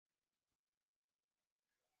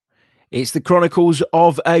It's the Chronicles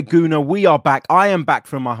of a Gooner. We are back. I am back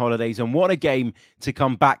from my holidays, and what a game to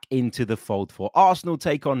come back into the fold for. Arsenal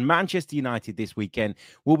take on Manchester United this weekend.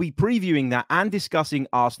 We'll be previewing that and discussing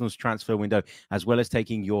Arsenal's transfer window, as well as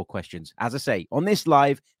taking your questions, as I say, on this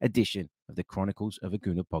live edition of the Chronicles of a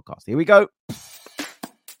Gooner podcast. Here we go.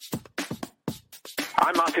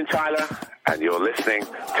 I'm Martin Tyler, and you're listening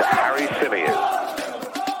to Harry Symeou.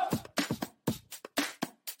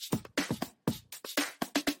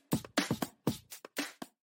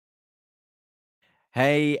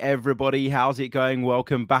 Hey, everybody. How's it going?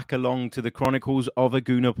 Welcome back along to the Chronicles of a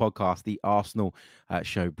Gooner podcast, the Arsenal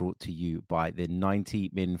show brought to you by the 90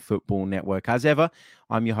 Min Football Network. As ever,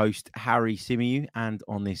 I'm your host, Harry Symeou, and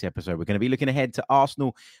on this episode, we're going to be looking ahead to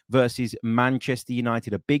Arsenal versus Manchester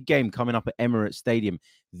United, a big game coming up at Emirates Stadium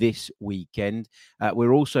this weekend.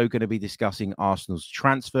 We're also going to be discussing Arsenal's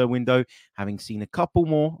transfer window, having seen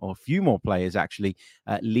a few more players actually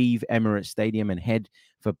leave Emirates Stadium and head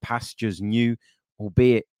for pastures new,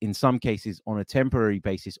 albeit in some cases on a temporary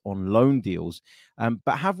basis on loan deals.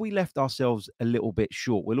 But have we left ourselves a little bit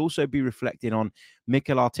short? We'll also be reflecting on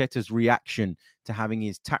Mikel Arteta's reaction to having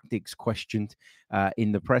his tactics questioned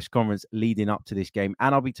in the press conference leading up to this game.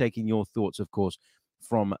 And I'll be taking your thoughts, of course,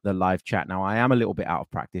 from the live chat. Now, I am a little bit out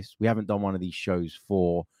of practice. We haven't done one of these shows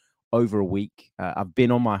for over a week. I've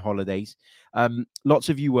been on my holidays. Lots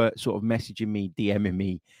of you were sort of messaging me, DMing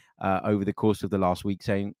me over the course of the last week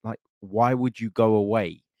saying, like, why would you go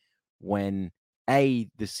away when A,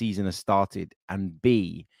 the season has started, and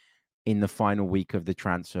B, in the final week of the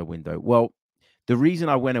transfer window? Well, the reason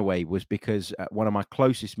I went away was because one of my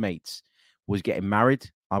closest mates was getting married.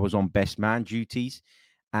 I was on best man duties,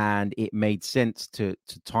 and it made sense to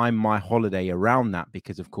time my holiday around that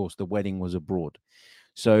because, of course, the wedding was abroad.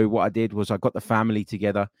 So what I did was I got the family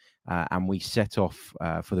together and we set off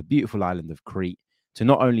for the beautiful island of Crete to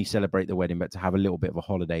not only celebrate the wedding, but to have a little bit of a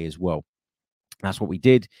holiday as well. That's what we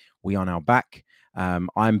did. We are now back.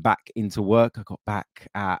 I'm back into work. I got back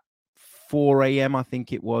at 4 a.m., I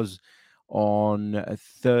think it was, on a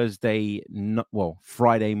Friday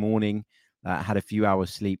morning. Had a few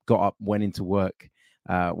hours sleep, got up, went into work,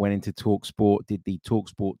 went into TalkSport, did the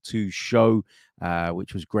TalkSport 2 show,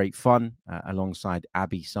 which was great fun, alongside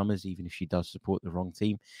Abby Summers, even if she does support the wrong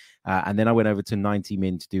team. And then I went over to 90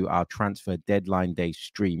 Min to do our transfer deadline day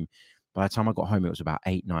stream. By the time I got home, it was about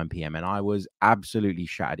 9 p.m. And I was absolutely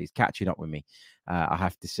shattered. It's catching up with me, I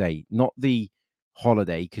have to say. Not the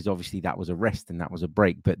holiday, because obviously that was a rest and that was a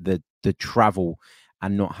break, but the travel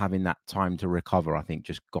and not having that time to recover, I think,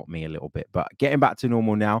 just got me a little bit. But getting back to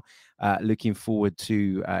normal now, looking forward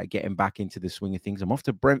to getting back into the swing of things. I'm off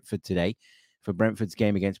to Brentford today for Brentford's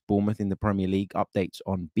game against Bournemouth in the Premier League. Updates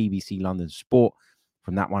on BBC London Sport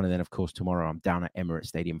from that one. And then, of course, tomorrow I'm down at Emirates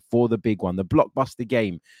Stadium for the big one, the blockbuster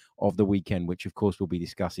game of the weekend, which, of course, we'll be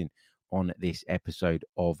discussing on this episode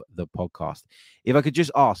of the podcast. If I could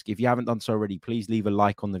just ask, if you haven't done so already, please leave a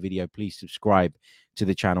like on the video. Please subscribe to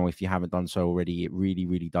the channel if you haven't done so already. It really,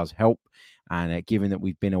 really does help. And given that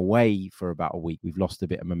we've been away for about a week, we've lost a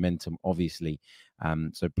bit of momentum, obviously.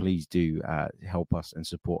 So please do help us and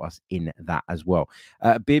support us in that as well.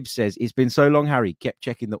 Bib says, it's been so long, Harry. Kept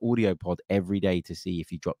checking the audio pod every day to see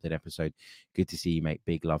if you dropped an episode. Good to see you, mate.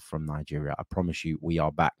 Big love from Nigeria. I promise you, we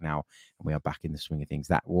are back now, and we are back in the swing of things.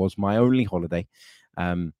 That was my only holiday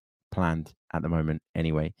planned at the moment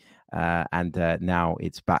anyway. And now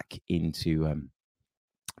it's back into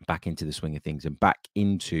the swing of things and back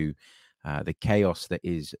into the chaos that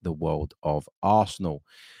is the world of Arsenal.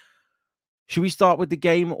 Should we start with the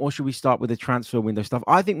game or should we start with the transfer window stuff?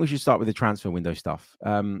 I think we should start with the transfer window stuff.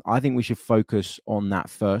 I think we should focus on that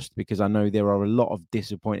first because I know there are a lot of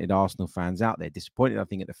disappointed Arsenal fans out there. Disappointed, I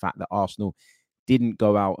think, at the fact that Arsenal didn't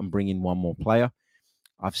go out and bring in one more player.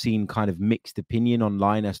 I've seen kind of mixed opinion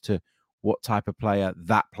online as to what type of player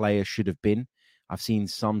that player should have been. I've seen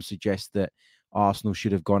some suggest that Arsenal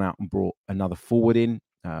should have gone out and brought another forward in,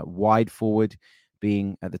 wide forward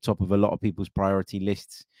being at the top of a lot of people's priority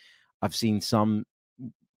lists. I've seen some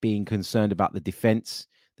being concerned about the defense,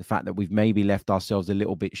 the fact that we've maybe left ourselves a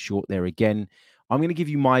little bit short there again. I'm going to give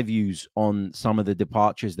you my views on some of the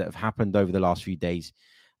departures that have happened over the last few days.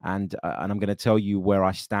 And I'm going to tell you where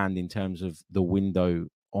I stand in terms of the window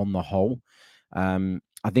on the whole.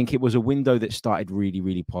 I think it was a window that started really,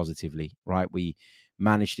 really positively, right? We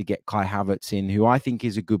managed to get Kai Havertz in, who I think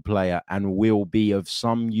is a good player and will be of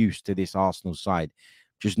some use to this Arsenal side.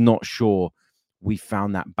 Just not sure we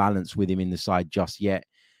found that balance with him in the side just yet.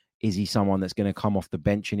 Is he someone that's going to come off the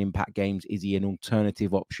bench in impact games? Is he an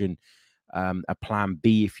alternative option a plan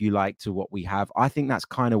B, if you like, to what we have. I think that's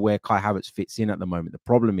kind of where Kai Havertz fits in at the moment. The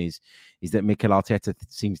problem is that Mikel Arteta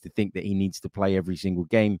seems to think that he needs to play every single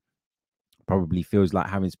game. Probably feels like,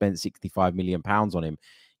 having spent £65 million on him,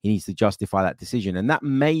 he needs to justify that decision. And that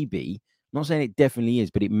may be, I'm not saying it definitely is,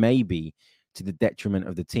 but it may be to the detriment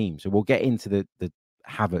of the team. So we'll get into the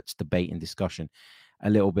Havertz debate and discussion a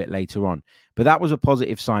little bit later on. But that was a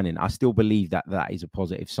positive signing. I still believe that is a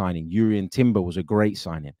positive signing. Jurrien Timber was a great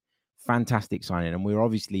signing. Fantastic signing. And we're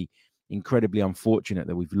obviously incredibly unfortunate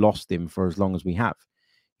that we've lost him for as long as we have.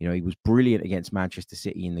 You know, he was brilliant against Manchester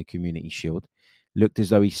City in the Community Shield. Looked as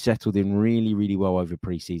though he settled in really, really well over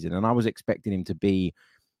pre-season. And I was expecting him to be,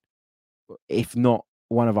 if not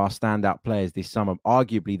one of our standout players this summer,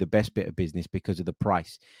 arguably the best bit of business because of the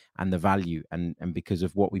price and the value and because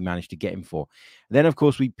of what we managed to get him for. Then, of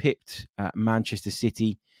course, we picked Manchester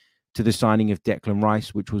City to the signing of Declan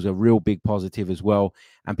Rice, which was a real big positive as well.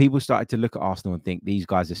 And people started to look at Arsenal and think, these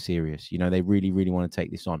guys are serious. You know, they really, really want to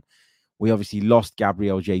take this on. We obviously lost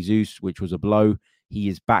Gabriel Jesus, which was a blow. He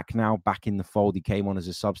is back now, back in the fold. He came on as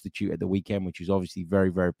a substitute at the weekend, which is obviously very,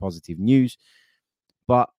 very positive news.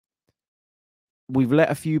 But we've let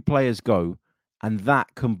a few players go, and that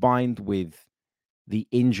combined with the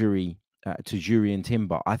injury to Jurrien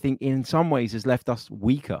Timber, I think in some ways has left us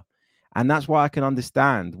weaker. And that's why I can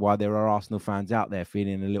understand why there are Arsenal fans out there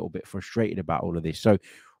feeling a little bit frustrated about all of this. So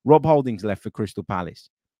Rob Holding's left for Crystal Palace.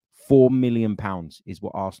 £4 million is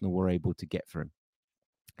what Arsenal were able to get for him.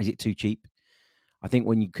 Is it too cheap? I think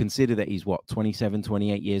when you consider that he's 27,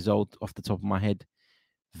 28 years old, off the top of my head,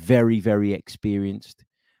 very, very experienced.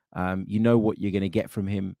 You know what you're going to get from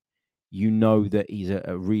him. You know that he's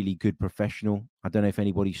a really good professional. I don't know if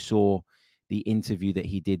anybody saw the interview that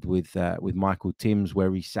he did with Michael Timms,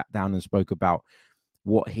 where he sat down and spoke about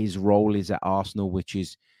what his role is at Arsenal, which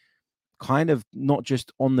is kind of not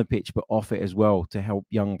just on the pitch, but off it as well, to help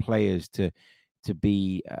young players to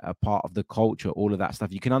be a part of the culture, all of that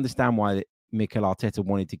stuff. You can understand why Mikel Arteta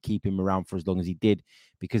wanted to keep him around for as long as he did,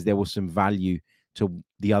 because there was some value to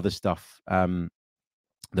the other stuff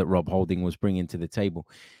that Rob Holding was bringing to the table.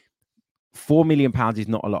 £4 million is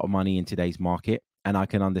not a lot of money in today's market, and I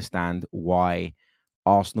can understand why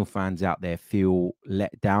Arsenal fans out there feel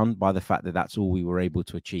let down by the fact that that's all we were able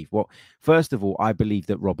to achieve. Well, first of all, I believe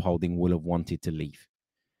that Rob Holding will have wanted to leave.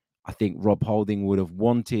 I think Rob Holding would have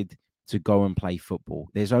wanted to go and play football.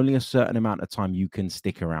 There's only a certain amount of time you can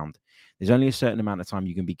stick around. There's only a certain amount of time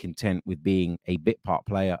you can be content with being a bit part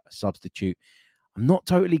player, a substitute. I'm not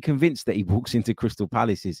totally convinced that he walks into Crystal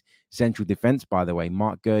Palace's central defence, by the way.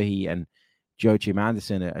 Mark Gurhey and Joachim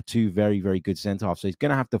Andersen are two very, very good centre-halves. So he's going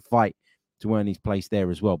to have to fight to earn his place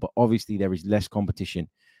there as well. But obviously there is less competition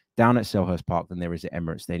down at Selhurst Park than there is at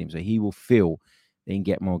Emirates Stadium. So he will feel that he can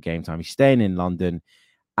get more game time. He's staying in London.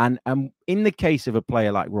 And in the case of a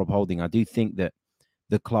player like Rob Holding, I do think that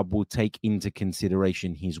the club will take into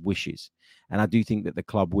consideration his wishes. And I do think that the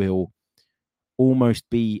club will almost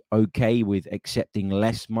be okay with accepting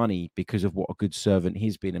less money because of what a good servant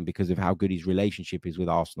he's been and because of how good his relationship is with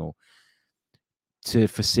Arsenal, to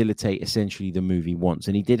facilitate essentially the move he wants.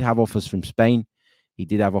 And he did have offers from Spain. He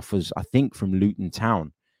did have offers, I think, from Luton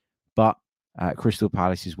Town. But Crystal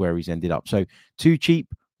Palace is where he's ended up. So too cheap,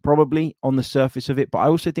 probably, on the surface of it. But I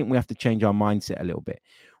also think we have to change our mindset a little bit.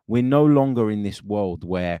 We're no longer in this world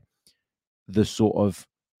where the sort of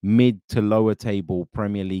mid to lower table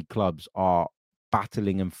Premier League clubs are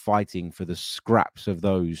battling and fighting for the scraps of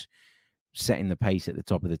those setting the pace at the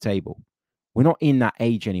top of the table. We're not in that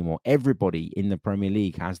age anymore. Everybody in the Premier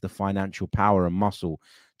League has the financial power and muscle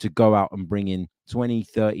to go out and bring in 20,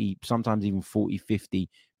 30, sometimes even 40, 50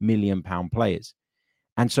 million pound players.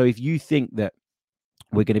 And so if you think that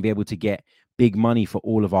we're going to be able to get big money for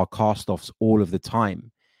all of our cast-offs all of the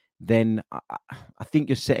time, then I think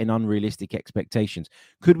you're setting unrealistic expectations.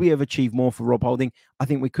 Could we have achieved more for Rob Holding? I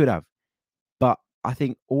think we could have. But I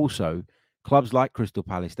think also clubs like Crystal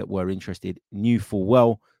Palace that were interested knew full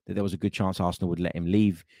well that there was a good chance Arsenal would let him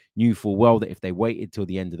leave, knew full well that if they waited till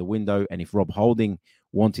the end of the window and if Rob Holding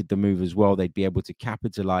wanted the move as well, they'd be able to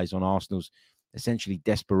capitalise on Arsenal's essentially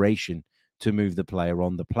desperation to move the player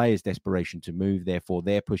on, the player's desperation to move. Therefore,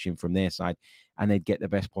 they're pushing from their side and they'd get the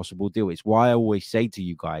best possible deal. It's why I always say to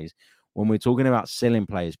you guys, when we're talking about selling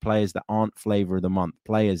players, players that aren't flavour of the month,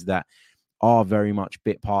 players that are very much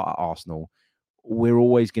bit part at Arsenal, we're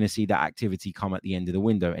always going to see that activity come at the end of the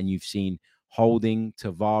window. And you've seen Holding,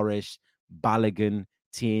 Tavares, Balogun,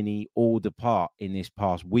 Tierney all depart in this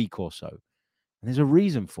past week or so. And there's a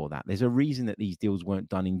reason for that. There's a reason that these deals weren't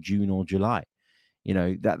done in June or July. You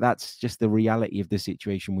know, that's just the reality of the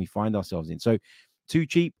situation we find ourselves in. So Too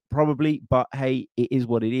cheap, probably, but hey, it is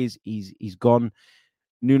what it is. He's gone.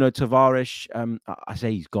 Nuno Tavares, I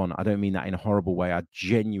say he's gone. I don't mean that in a horrible way. I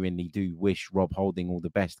genuinely do wish Rob Holding all the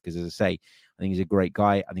best because, as I say, I think he's a great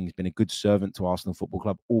guy. I think he's been a good servant to Arsenal Football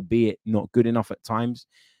Club, albeit not good enough at times.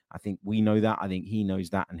 I think we know that. I think he knows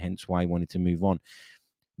that, and hence why he wanted to move on.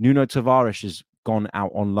 Nuno Tavares has gone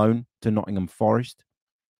out on loan to Nottingham Forest.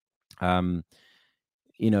 I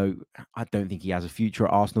don't think he has a future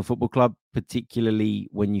at Arsenal Football Club, particularly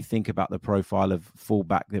when you think about the profile of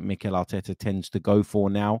fullback that Mikel Arteta tends to go for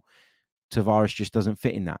now. Tavares just doesn't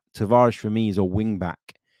fit in that. Tavares, for me, is a wing back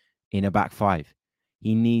in a back five.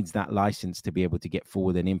 He needs that license to be able to get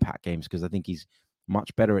forward in impact games because I think he's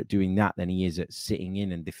much better at doing that than he is at sitting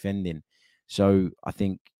in and defending. So I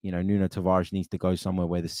think, Nuno Tavares needs to go somewhere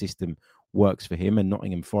where the system works for him, and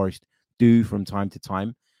Nottingham Forest do from time to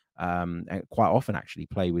time. And quite often actually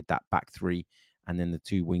play with that back three and then the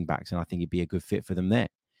two wing backs. And I think he'd be a good fit for them there.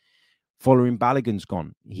 Following Balogun's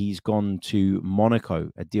gone. He's gone to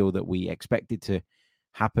Monaco, a deal that we expected to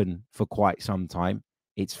happen for quite some time.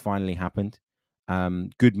 It's finally happened.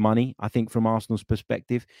 Good money, I think, from Arsenal's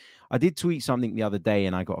perspective. I did tweet something the other day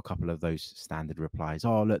and I got a couple of those standard replies.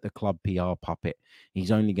 Oh, look, the club PR puppet.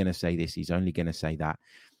 He's only going to say this. He's only going to say that.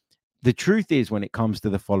 The truth is, when it comes to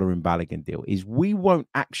the following Balogun deal, is we won't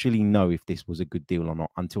actually know if this was a good deal or not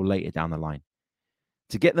until later down the line.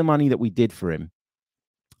 To get the money that we did for him,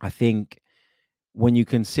 I think when you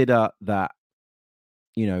consider that,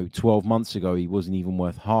 12 months ago, he wasn't even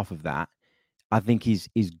worth half of that, I think is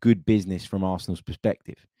good business from Arsenal's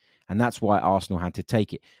perspective. And that's why Arsenal had to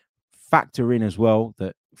take it. Factor in as well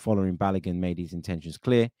that following Balogun made his intentions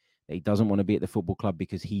clear. He doesn't want to be at the football club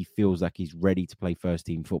because he feels like he's ready to play first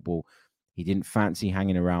team football. He didn't fancy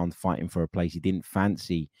hanging around fighting for a place. He didn't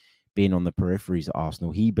fancy being on the peripheries at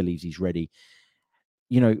Arsenal. He believes he's ready.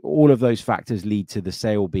 All of those factors lead to the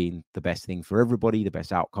sale being the best thing for everybody, the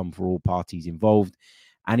best outcome for all parties involved.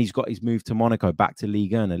 And he's got his move to Monaco, back to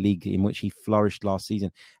Ligue 1, a league in which he flourished last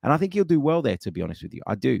season. And I think he'll do well there, to be honest with you.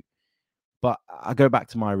 I do. But I go back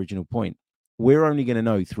to my original point. We're only going to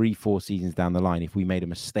know 3-4 seasons down the line if we made a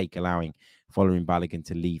mistake allowing following Balogun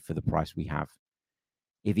to leave for the price we have.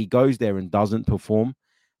 If he goes there and doesn't perform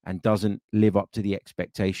and doesn't live up to the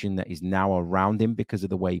expectation that is now around him because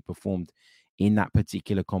of the way he performed in that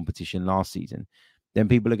particular competition last season, then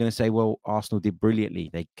people are going to say, well, Arsenal did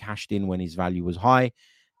brilliantly. They cashed in when his value was high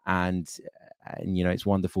and it's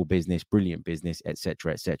wonderful business, brilliant business,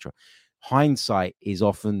 etc., etc. Hindsight is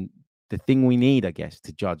often the thing we need, I guess,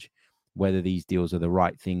 to judge whether these deals are the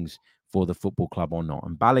right things for the football club or not.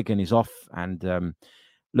 And Balogun is off. And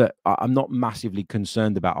look, I'm not massively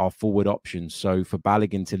concerned about our forward options. So for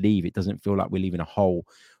Balogun to leave, it doesn't feel like we're leaving a hole.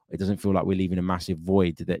 It doesn't feel like we're leaving a massive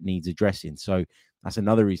void that needs addressing. So that's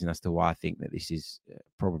another reason as to why I think that this is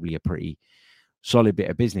probably a pretty solid bit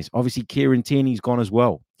of business. Obviously, Kieran Tierney's gone as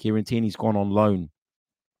well. Kieran Tierney's gone on loan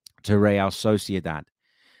to Real Sociedad,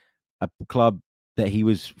 a club that he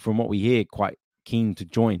was, from what we hear, quite keen to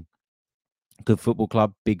join. Good football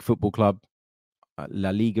club, big football club.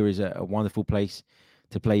 La Liga is a wonderful place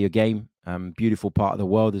to play your game. Beautiful part of the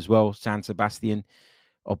world as well. San Sebastian,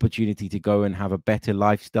 opportunity to go and have a better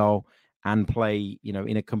lifestyle and play,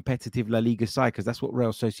 in a competitive La Liga side, because that's what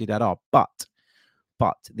Real Sociedad are. But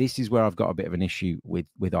this is where I've got a bit of an issue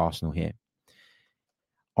with Arsenal here.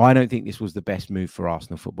 I don't think this was the best move for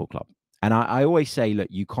Arsenal Football Club. And I always say, look,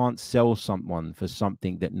 you can't sell someone for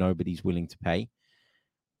something that nobody's willing to pay.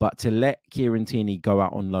 But to let Kieran Tierney go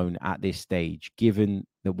out on loan at this stage, given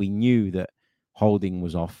that we knew that Holding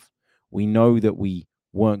was off, we know that we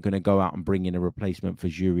weren't going to go out and bring in a replacement for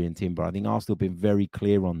Jurrien Timber. I think Arsenal have been very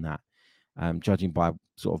clear on that, judging by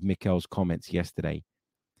sort of Mikel's comments yesterday.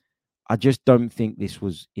 I just don't think this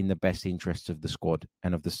was in the best interests of the squad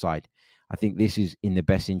and of the side. I think this is in the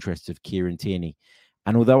best interests of Kieran Tierney.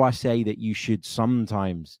 And although I say that you should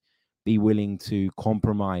sometimes be willing to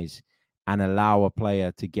compromise and allow a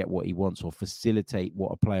player to get what he wants or facilitate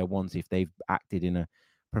what a player wants if they've acted in a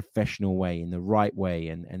professional way, in the right way,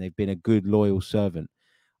 and they've been a good, loyal servant,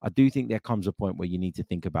 I do think there comes a point where you need to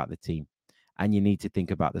think about the team and you need to think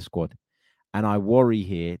about the squad. And I worry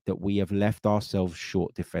here that we have left ourselves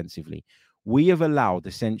short defensively. We have allowed,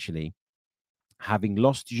 essentially, having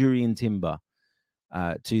lost Jurrien Timber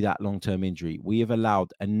to that long-term injury, we have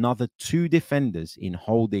allowed another two defenders in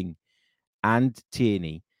Holding and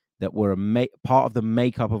Tierney that were part of the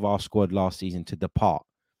makeup of our squad last season to depart.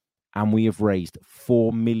 And we have raised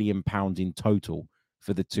 £4 million in total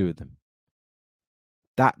for the two of them.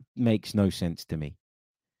 That makes no sense to me.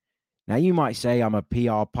 Now, you might say I'm a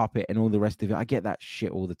PR puppet and all the rest of it. I get that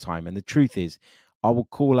shit all the time. And the truth is, I will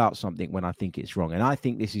call out something when I think it's wrong. And I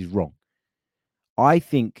think this is wrong. I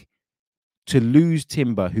think to lose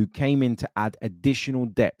Timber, who came in to add additional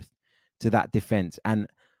depth to that defense and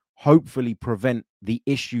hopefully prevent the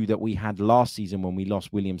issue that we had last season when we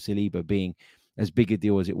lost William Saliba being as big a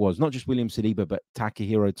deal as it was. Not just William Saliba, but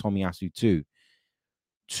Takahiro Tomiyasu too.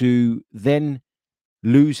 To then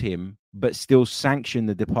lose him, but still sanction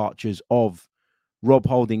the departures of Rob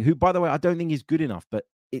Holding, who, by the way, I don't think is good enough, but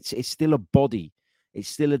it's still a body. It's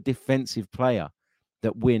still a defensive player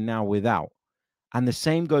that we're now without. And the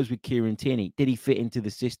same goes with Kieran Tierney. Did he fit into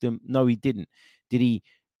the system? No, he didn't. Did he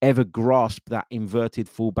ever grasp that inverted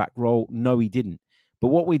fullback role? No, he didn't. But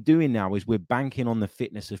what we're doing now is we're banking on the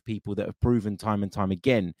fitness of people that have proven time and time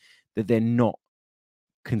again that they're not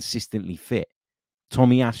consistently fit.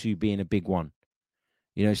 Tomiyasu being a big one.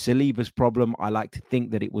 You know, Saliba's problem, I like to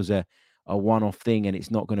think that it was a one-off thing and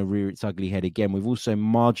it's not going to rear its ugly head again. We've also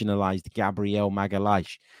marginalized Gabriel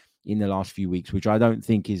Magalhaes in the last few weeks, which I don't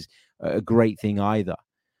think is a great thing either.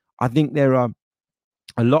 I think there are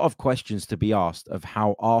a lot of questions to be asked of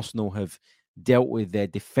how Arsenal have dealt with their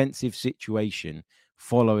defensive situation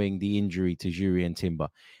following the injury to Jurrien Timber.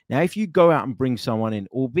 Now, if you go out and bring someone in,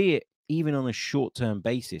 albeit even on a short-term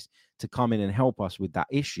basis, to come in and help us with that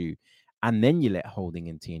issue, and then you let Holding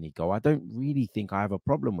and Tierney go, I don't really think I have a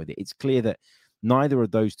problem with it. It's clear that neither of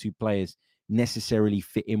those two players necessarily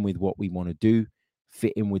fit in with what we want to do,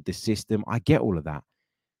 fit in with the system. I get all of that.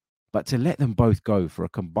 But to let them both go for a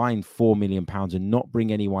combined £4 million and not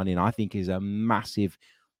bring anyone in, I think is a massive,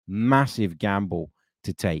 massive gamble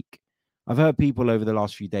to take. I've heard people over the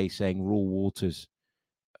last few days saying Raul Waters,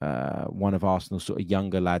 one of Arsenal's sort of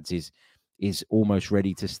younger lads, is almost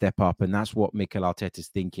ready to step up. And that's what Mikel Arteta's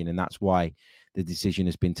thinking. And that's why the decision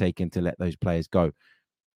has been taken to let those players go.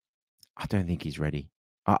 I don't think he's ready.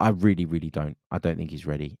 I really, really don't. I don't think he's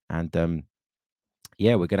ready. And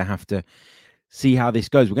we're going to have to see how this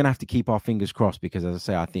goes. We're going to have to keep our fingers crossed because, as I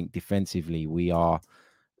say, I think defensively we are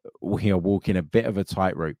walking a bit of a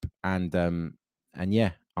tightrope. And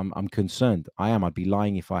I'm concerned. I am. I'd be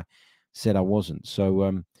lying if I said I wasn't.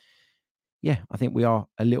 So, I think we are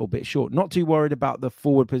a little bit short. Not too worried about the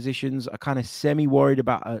forward positions. I kind of semi-worried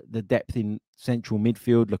about the depth in central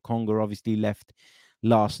midfield. Lokonga obviously left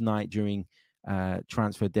last night during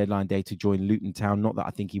transfer deadline day to join Luton Town. Not that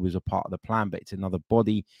I think he was a part of the plan, but it's another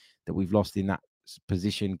body that we've lost in that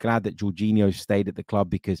position. Glad that Jorginho stayed at the club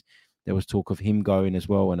because there was talk of him going as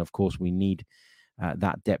well. And of course, we need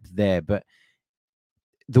that depth there. But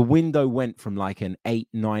the window went from like an 8,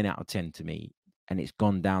 9 out of 10 to me, and it's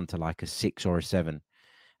gone down to like a 6 or a 7.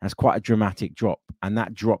 That's quite a dramatic drop. And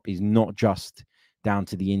that drop is not just down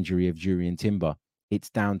to the injury of Jurrien Timber. It's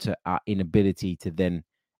down to our inability to then,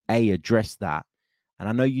 address that. And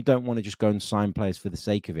I know you don't want to just go and sign players for the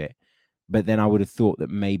sake of it, but then I would have thought that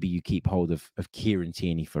maybe you keep hold of Kieran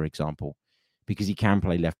Tierney, for example, because he can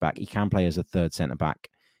play left back. He can play as a third centre back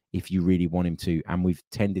if you really want him to. And we've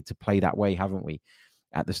tended to play that way, haven't we,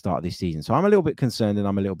 at the start of this season? So I'm a little bit concerned and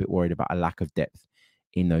I'm a little bit worried about a lack of depth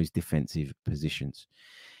in those defensive positions.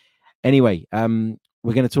 Anyway,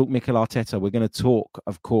 we're going to talk Mikel Arteta. We're going to talk,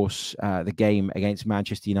 of course, the game against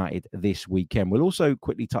Manchester United this weekend. We'll also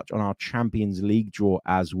quickly touch on our Champions League draw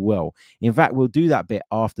as well. In fact, we'll do that bit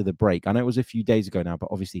after the break. I know it was a few days ago now, but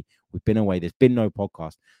obviously we've been away. There's been no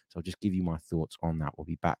podcast. So I'll just give you my thoughts on that. We'll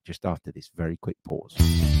be back just after this very quick pause.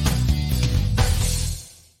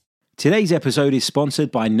 Today's episode is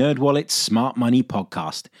sponsored by NerdWallet's Smart Money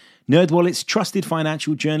Podcast. NerdWallet's trusted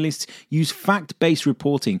financial journalists use fact-based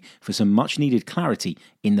reporting for some much-needed clarity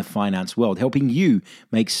in the finance world, helping you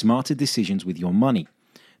make smarter decisions with your money.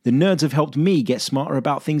 The nerds have helped me get smarter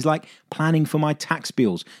about things like planning for my tax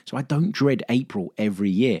bills so I don't dread April every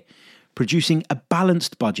year, producing a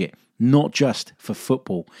balanced budget, not just for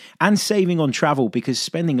football, and saving on travel because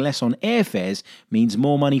spending less on airfares means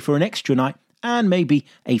more money for an extra night and maybe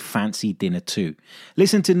a fancy dinner too.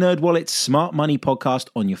 Listen to NerdWallet's Smart Money Podcast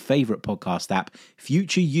on your favorite podcast app.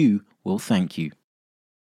 Future you will thank you.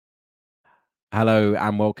 Hello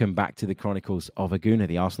and welcome back to the Chronicles of Aguna,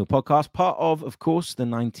 the Arsenal podcast, part of course, the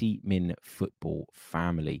 90 Min Football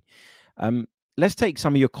family. Let's take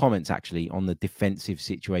some of your comments actually on the defensive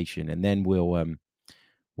situation, and then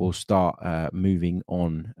we'll start moving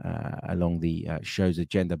on along the show's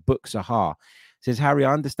agenda. Book Sahar says, Harry,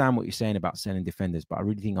 I understand what you're saying about selling defenders, but I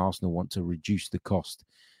really think Arsenal want to reduce the cost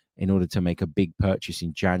in order to make a big purchase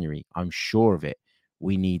in January. I'm sure of it.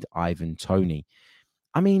 We need Ivan Toney.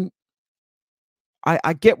 I mean,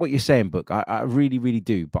 I get what you're saying, Book. I really, really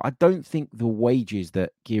do. But I don't think the wages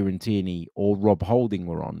that Kieran Tierney or Rob Holding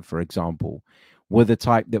were on, for example, were the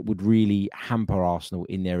type that would really hamper Arsenal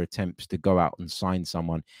in their attempts to go out and sign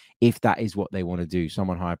someone, if that is what they want to do,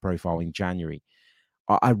 someone higher profile in January.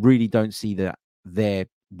 I really don't see that their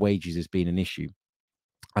wages as being an issue.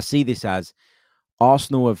 I see this as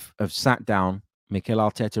Arsenal have sat down. Mikel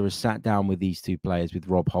Arteta has sat down with these two players, with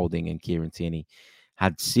Rob Holding and Kieran Tierney,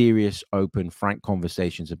 had serious, open, frank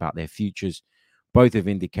conversations about their futures. Both have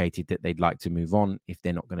indicated that they'd like to move on if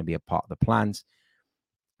they're not going to be a part of the plans.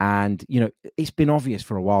 And, it's been obvious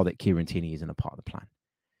for a while that Kieran Tierney isn't a part of the plan.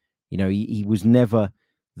 He was never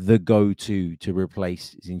the go-to to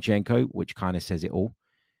replace Zinchenko, which kind of says it all.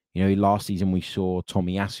 Last season we saw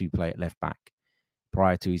Tomiyasu play at left back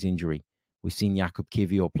prior to his injury. We've seen Jakub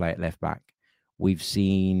Kivior play at left back. We've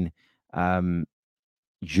seen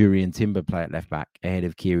Jurriën Timber play at left back ahead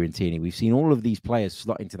of Kieran Tierney. We've seen all of these players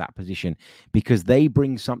slot into that position because they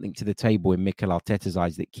bring something to the table in Mikel Arteta's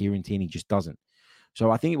eyes that Kieran Tierney just doesn't. So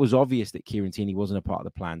I think it was obvious that Kieran Tierney wasn't a part of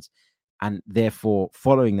the plans. And therefore,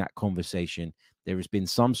 following that conversation, there has been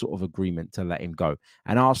some sort of agreement to let him go.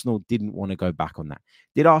 And Arsenal didn't want to go back on that.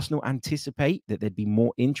 Did Arsenal anticipate that there'd be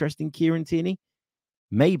more interest in Kieran Tierney?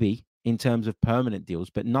 Maybe, in terms of permanent deals,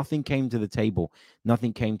 but nothing came to the table.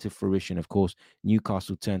 Nothing came to fruition. Of course,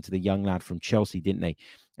 Newcastle turned to the young lad from Chelsea, didn't they,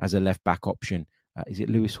 as a left-back option. Is it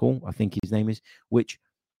Lewis Hall? I think his name is, which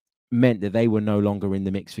meant that they were no longer in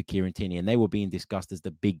the mix for Kieran Tierney, and they were being discussed as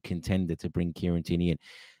the big contender to bring Kieran Tierney in.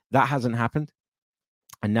 That hasn't happened.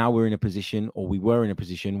 And now we were in a position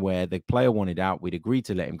where the player wanted out. We'd agreed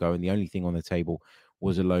to let him go, and the only thing on the table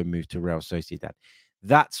was a loan move to Real Sociedad.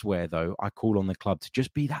 That's where, though, I call on the club to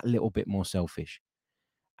just be that little bit more selfish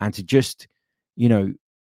and to just,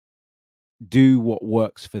 do what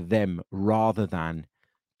works for them rather than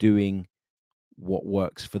doing what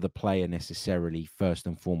works for the player necessarily first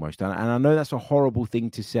and foremost. And I know that's a horrible thing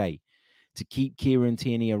to say. To keep Kieran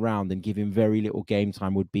Tierney around and give him very little game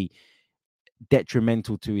time would be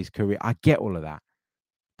detrimental to his career. I get all of that.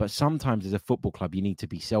 But sometimes as a football club, you need to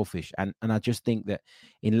be selfish. And I just think that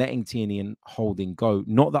in letting Tierney and Holding go,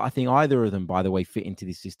 not that I think either of them, by the way, fit into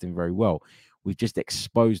this system very well, we've just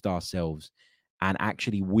exposed ourselves and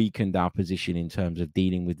actually weakened our position in terms of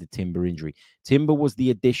dealing with the Timber injury. Timber was the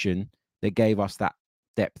addition that gave us that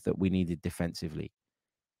depth that we needed defensively.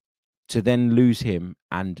 To then lose him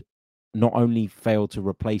and not only fail to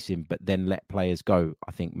replace him, but then let players go,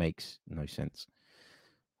 I think makes no sense.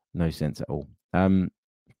 No sense at all.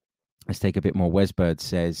 Let's take a bit more. Wesbird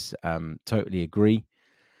says, totally agree.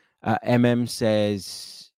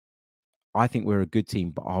 says, I think we're a good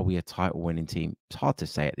team, but are we a title-winning team? It's hard to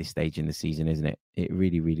say at this stage in the season, isn't it? It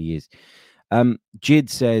really, really is. Jid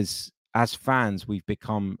says, as fans, we've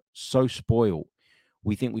become so spoiled.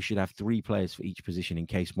 We think we should have 3 players for each position in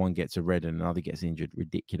case one gets a red and another gets injured.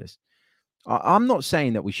 Ridiculous. I'm not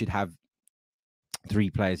saying that we should have 3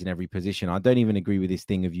 players in every position. I don't even agree with this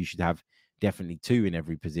thing of you should have definitely 2 in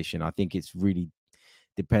every position. I think it's really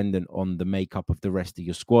dependent on the makeup of the rest of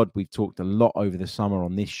your squad. We've talked a lot over the summer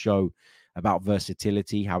on this show about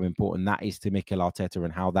versatility, how important that is to Mikel Arteta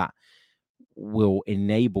and how that will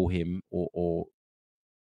enable him or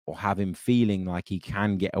have him feeling like he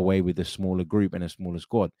can get away with a smaller group and a smaller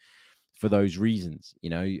squad for those reasons,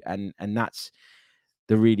 and that's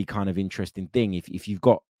the really kind of interesting thing. If you've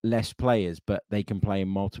got less players, but they can play in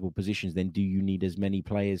multiple positions, then do you need as many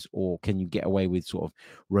players, or can you get away with sort of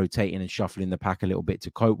rotating and shuffling the pack a little bit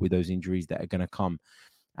to cope with those injuries that are going to come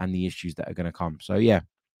and the issues that are going to come? So yeah,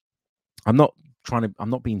 I'm not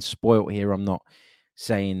being spoiled here. I'm not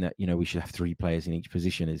saying that, we should have 3 players in each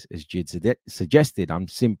position as Jid suggested. I'm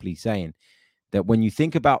simply saying that when you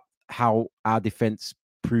think about how our defense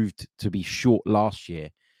proved to be short last year,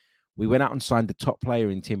 we went out and signed the top player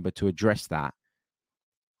in Timber to address that.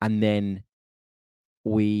 And then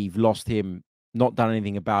we've lost him, not done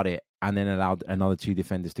anything about it, and then allowed another 2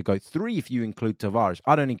 defenders to go. 3 if you include Tavares.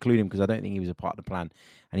 I don't include him because I don't think he was a part of the plan.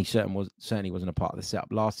 And he certainly wasn't a part of the setup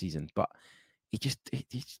last season. But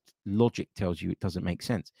it's logic tells you it doesn't make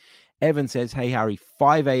sense. Evan says, hey, Harry,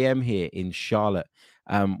 5 a.m. here in Charlotte.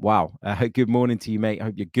 Wow. Good morning to you, mate.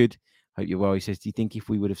 Hope you're good. Hope you're well. He says, do you think if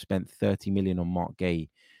we would have spent 30 million on Mark Gay,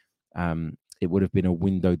 it would have been a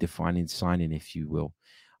window-defining signing, if you will?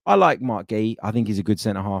 I like Mark Gay. I think he's a good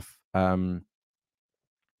centre-half.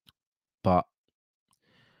 But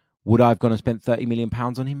would I have gone and spent £30 million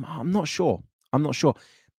on him? I'm not sure.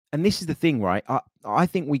 And this is the thing, right? I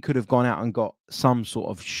think we could have gone out and got some sort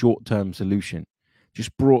of short-term solution.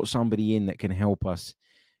 Just brought somebody in that can help us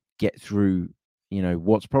get through,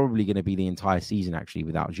 what's probably going to be the entire season, actually,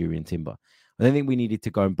 without Jurriën Timber. I don't think we needed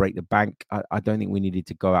to go and break the bank. I don't think we needed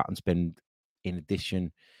to go out and spend, in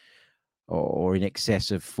addition, or in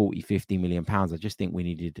excess of 40, 50 million pounds. I just think we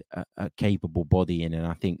needed a capable body in. And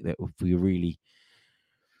I think that if we really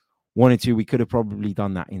wanted to, we could have probably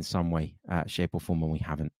done that in some way, shape or form, and we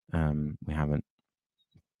haven't. We haven't.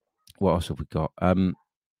 What else have we got?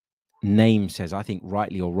 Name says, I think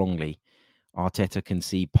rightly or wrongly, Arteta can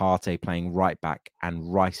see Partey playing right back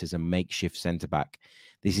and Rice as a makeshift centre back.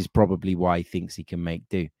 This is probably why he thinks he can make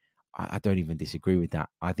do. I don't even disagree with that.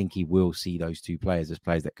 I think he will see those two players as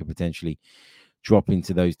players that could potentially drop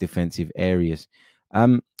into those defensive areas.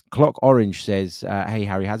 Clock Orange says, hey,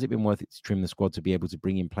 Harry, has it been worth it to trim the squad to be able to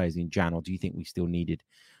bring in players in Jan, or do you think we still needed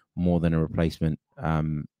more than a replacement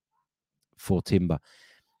for Timber?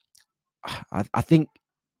 I think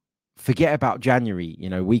forget about January. You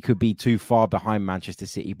know, we could be too far behind Manchester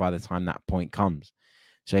City by the time that point comes.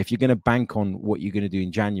 So if you're going to bank on what you're going to do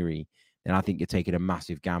in January, then I think you're taking a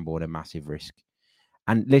massive gamble and a massive risk.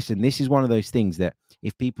 And listen, this is one of those things that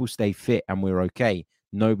if people stay fit and we're okay,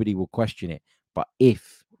 nobody will question it. But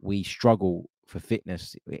if we struggle for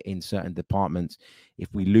fitness in certain departments,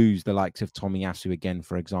 if we lose the likes of Tomiyasu again,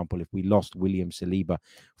 for example, if we lost William Saliba,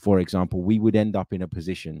 for example, we would end up in a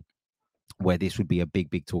position where this would be a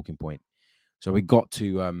big, big talking point. So we got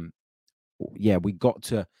to, we got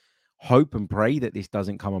to hope and pray that this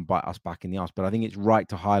doesn't come and bite us back in the ass. But I think it's right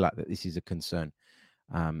to highlight that this is a concern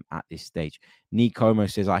at this stage.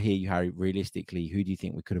 Nikomo says, I hear you, Harry. Realistically, who do you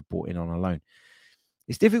think we could have brought in on a loan?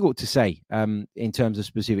 It's difficult to say in terms of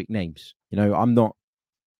specific names. You know, I'm not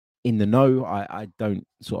in the know. I don't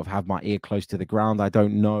sort of have my ear close to the ground. I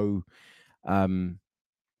don't know,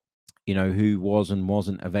 who was and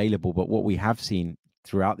wasn't available. But what we have seen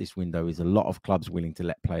throughout this window is a lot of clubs willing to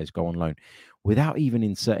let players go on loan without even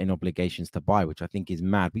inserting obligations to buy, which I think is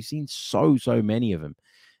mad. We've seen so many of them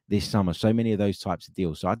this summer, so many of those types of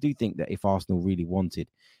deals. So I do think that if Arsenal really wanted,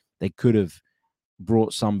 they could have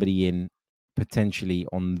brought somebody in potentially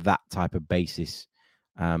on that type of basis,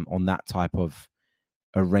 on that type of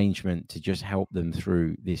arrangement to just help them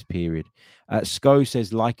through this period. Sco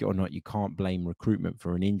says, like it or not, you can't blame recruitment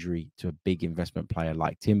for an injury to a big investment player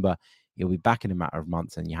like Timber. He'll be back in a matter of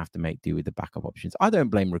months and you have to make do with the backup options. I don't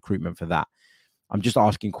blame recruitment for that. I'm just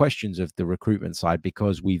asking questions of the recruitment side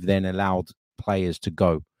because we've then allowed players to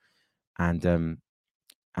go and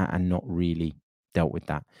not really dealt with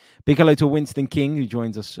that. Big hello to Winston King, who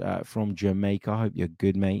joins us from Jamaica. I hope you're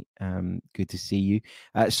good, mate. Good to see you.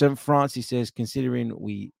 St. Francis says, considering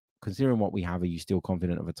what we have, are you still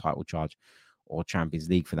confident of a title charge or Champions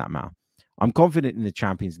League for that matter? I'm confident in the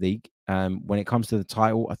Champions League. When it comes to the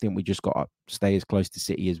title, I think we just got to stay as close to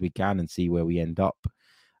City as we can and see where we end up.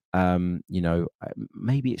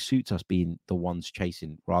 Maybe it suits us being the ones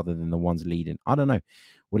chasing rather than the ones leading. I don't know.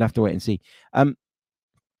 We'll have to wait and see.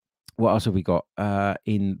 What else have we got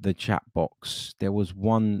in the chat box? There was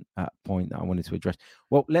one point that I wanted to address.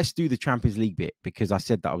 Well, let's do the Champions League bit because I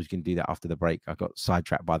said that I was going to do that after the break. I got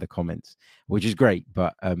sidetracked by the comments, which is great,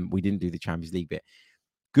 but we didn't do the Champions League bit.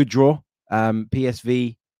 Good draw.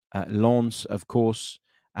 PSV, Lens, of course,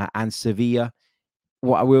 and Sevilla.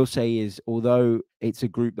 What I will say is, although it's a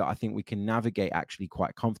group that I think we can navigate actually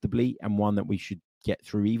quite comfortably and one that we should get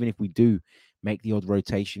through, even if we do make the odd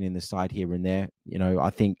rotation in the side here and there, I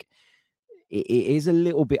think it is a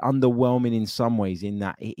little bit underwhelming in some ways in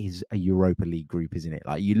that it is a Europa League group, isn't it?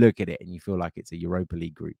 Like you look at it and you feel like it's a Europa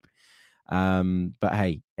League group. But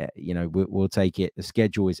hey, we'll take it. The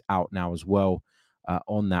schedule is out now as well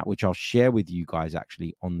on that, which I'll share with you guys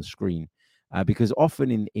actually on the screen. Because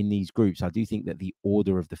often in these groups, I do think that the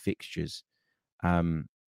order of the fixtures can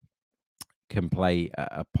play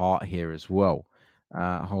a part here as well.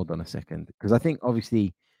 Hold on a second, because I think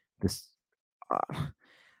obviously this. I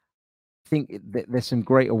think there's some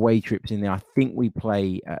great away trips in there. I think we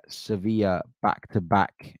play Sevilla back to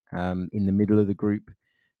back in the middle of the group.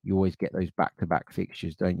 You always get those back to back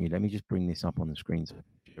fixtures, don't you? Let me just bring this up on the screen so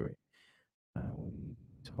share it.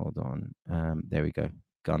 Hold on. There we go.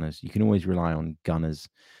 Gunners. You can always rely on Gunners,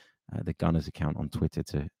 the Gunners account on Twitter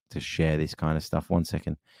to share this kind of stuff. 1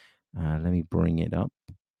 second. Let me bring it up.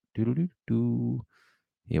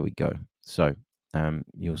 Here we go. So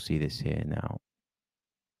you'll see this here now.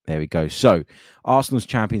 There we go. So Arsenal's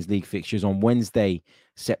Champions League fixtures on Wednesday,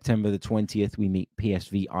 September the 20th. We meet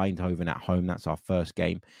PSV Eindhoven at home. That's our first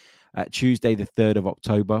game. Tuesday, the 3rd of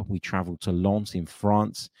October, we travel to Lens in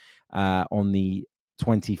France. On the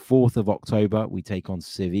 24th of October, we take on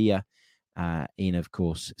Sevilla in, of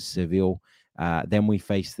course, Seville. Then we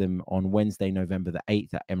face them on Wednesday, November the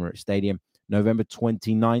 8th at Emirates Stadium. November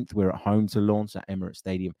 29th, we're at home to Lens at Emirates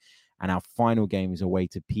Stadium. And our final game is away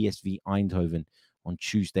to PSV Eindhoven on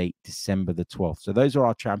Tuesday, December the 12th. So those are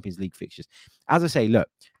our Champions League fixtures. As I say, look,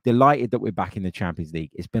 delighted that we're back in the Champions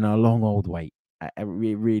League. It's been a long old wait. It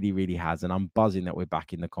really, really has. And I'm buzzing that we're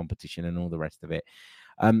back in the competition and all the rest of it.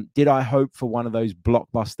 Did I hope for one of those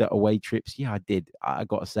blockbuster away trips? Yeah, I did. I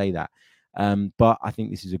got to say that. But I think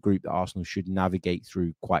this is a group that Arsenal should navigate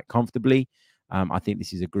through quite comfortably. I think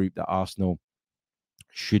this is a group that Arsenal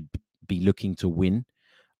should be looking to win.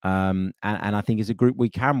 And I think it's a group we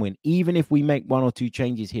can win, even if we make one or two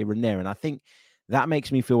changes here and there. And I think that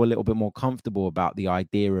makes me feel a little bit more comfortable about the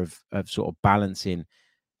idea of sort of balancing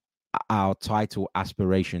our title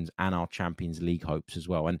aspirations and our Champions League hopes as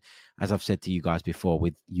well. And as I've said to you guys before,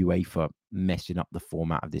 with UEFA messing up the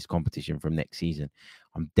format of this competition from next season,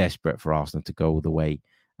 I'm desperate for Arsenal to go all the way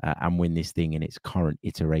and win this thing in its current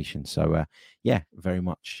iteration. So, yeah, very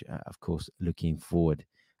much, of course, looking forward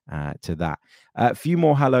to that. A few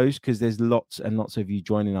more hellos, because there's lots and lots of you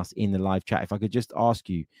joining us in the live chat. If I could just ask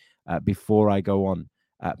you before I go on,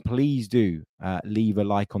 please do leave a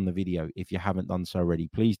like on the video if you haven't done so already.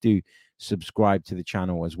 Please do subscribe to the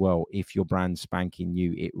channel as well if you're brand spanking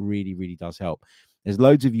new. It really, really does help. There's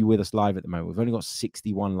loads of you with us live at the moment. We've only got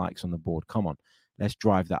 61 likes on the board. Come on, let's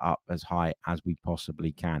drive that up as high as we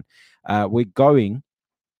possibly can. We're going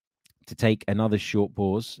to take another short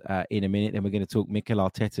pause in a minute. Then we're going to talk Mikel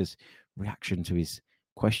Arteta's reaction to his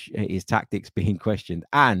tactics being questioned,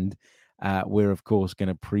 and we're, of course, going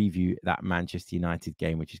to preview that Manchester United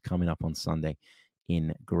game, which is coming up on Sunday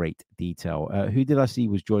in great detail. Who did I see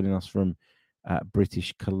was joining us from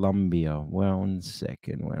British Columbia? Well, 1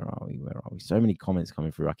 second. Where are we? So many comments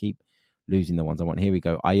coming through. I keep losing the ones I want. Here we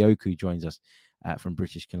go. Ioku joins us from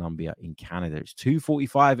British Columbia in Canada. It's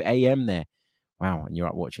 2:45 a.m. there. Wow. And you're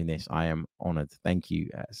up watching this. I am honored. Thank you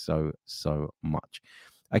so much.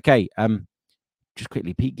 Okay. Just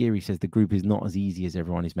quickly, Pete Geary says the group is not as easy as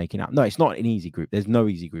everyone is making out. No, it's not an easy group. There's no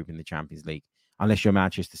easy group in the Champions League unless you're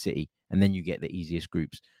Manchester City, and then you get the easiest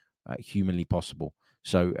groups humanly possible.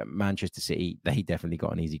 So Manchester City, they definitely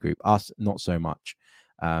got an easy group. Us, not so much.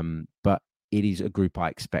 But it is a group I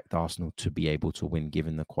expect Arsenal to be able to win,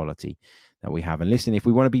 given the quality that we have. And listen, if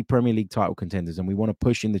we want to be Premier League title contenders and we want to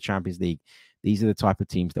push in the Champions League, these are the type of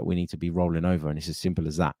teams that we need to be rolling over. And it's as simple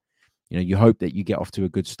as that. You know, you hope that you get off to a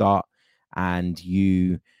good start and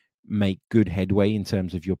you make good headway in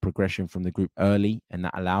terms of your progression from the group early, and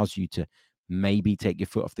that allows you to maybe take your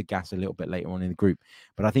foot off the gas a little bit later on in the group.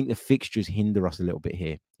 But I think the fixtures hinder us a little bit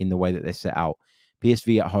here in the way that they're set out.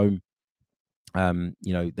 PSV at home,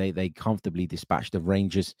 you know, they comfortably dispatched the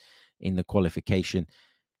Rangers in the qualification.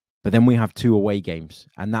 But then we have 2 away games,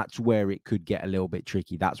 and that's where it could get a little bit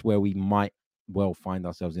tricky. That's where we might well find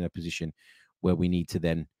ourselves in a position where we need to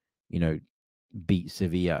then, you know, beat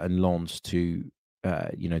Sevilla and Lens to,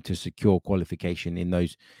 you know, to secure qualification in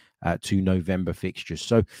those 2 November fixtures.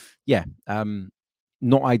 So, yeah,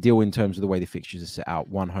 not ideal in terms of the way the fixtures are set out.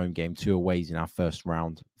 1 home game, 2 aways in our first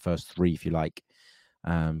round, first 3, if you like.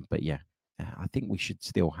 But yeah, I think we should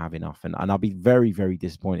still have enough. And I'll be very, very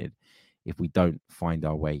disappointed if we don't find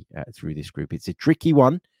our way through this group. It's a tricky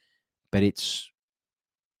one, but it's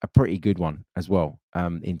a pretty good one as well,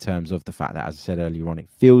 in terms of the fact that, as I said earlier on, it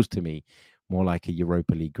feels to me more like a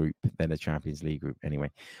Europa League group than a Champions League group.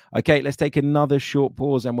 Anyway, okay, let's take another short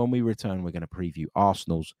pause. And when we return, we're going to preview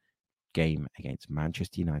Arsenal's game against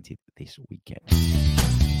Manchester United this weekend.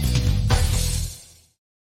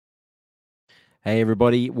 Hey,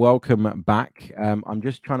 everybody. Welcome back. I'm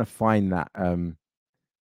just trying to find that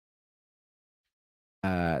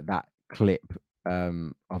that clip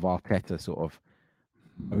of Arteta sort of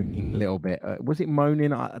moaning a little bit. Was it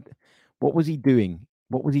moaning? What was he doing?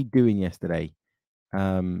 What was he doing yesterday?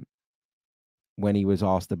 When he was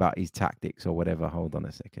asked about his tactics or whatever. Hold on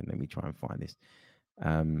a second. Let me try and find this.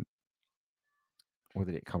 What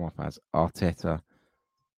did it come up as? Arteta,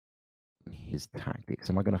 his tactics.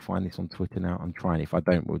 Am I going to find this on Twitter now? I'm trying. If I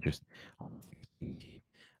don't, we'll just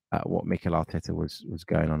what Mikel Arteta was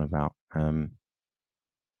going on about.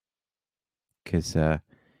 Because yeah,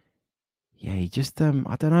 he just I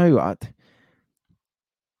don't know.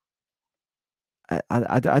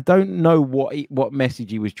 I don't know what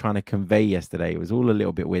message he was trying to convey yesterday. It was all a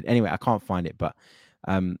little bit weird. Anyway, I can't find it, but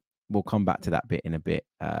we'll come back to that bit in a bit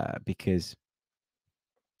because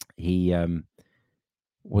he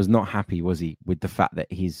was not happy, was he, with the fact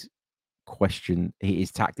that his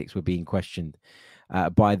tactics were being questioned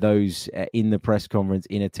by those in the press conference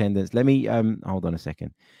in attendance. Let me hold on a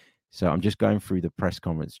second. So I'm just going through the press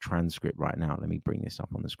conference transcript right now. Let me bring this up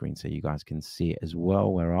on the screen so you guys can see it as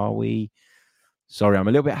well. Where are we? Sorry, I'm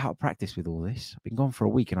a little bit out of practice with all this. I've been gone for a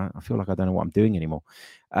week and I feel like I don't know what I'm doing anymore.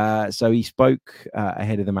 So he spoke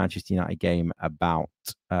ahead of the Manchester United game about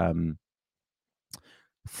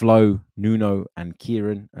Flo, Nuno, and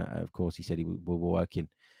Kieran. Of course, he said we were working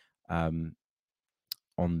on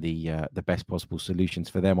the best possible solutions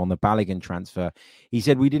for them on the Balogun transfer. He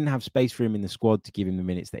said we didn't have space for him in the squad to give him the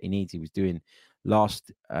minutes that he needs. He was doing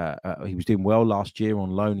well last year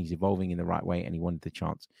on loan. He's evolving in the right way, and he wanted the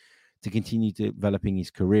chance to continue developing his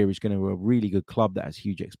career. He's going to a really good club that has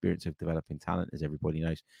huge experience of developing talent, as everybody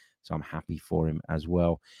knows. So I'm happy for him as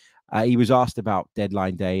well. He was asked about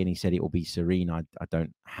deadline day, and he said it will be serene. I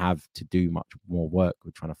don't have to do much more work. We're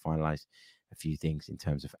trying to finalise a few things in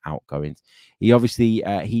terms of outgoings. He obviously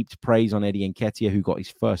heaped praise on Eddie Nketiah, who got his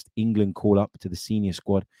first England call up to the senior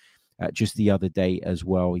squad just the other day as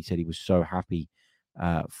well. He said he was so happy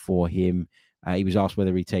for him. He was asked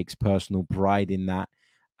whether he takes personal pride in that.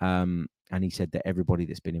 And he said that everybody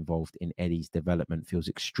that's been involved in Eddie's development feels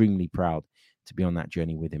extremely proud to be on that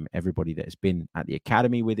journey with him. Everybody that has been at the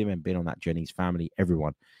academy with him and been on that journey, his family,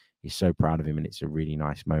 everyone is so proud of him, and it's a really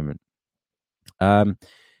nice moment.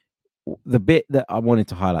 The bit that I wanted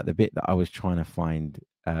to highlight, the bit that I was trying to find,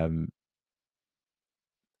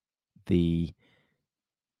 the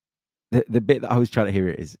bit that I was trying to here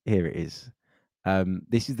it is.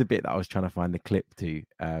 This is the bit that I was trying to find the clip to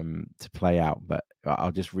play out, but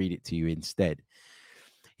I'll just read it to you instead.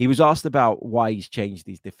 He was asked about why he's changed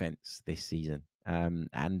his defense this season,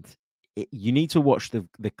 and you need to watch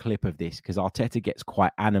the clip of this because Arteta gets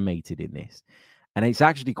quite animated in this. And it's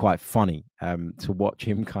actually quite funny to watch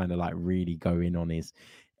him kind of like really go in on his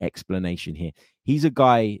explanation here. He's a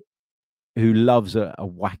guy who loves a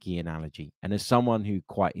wacky analogy. And as someone who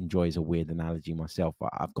quite enjoys a weird analogy myself,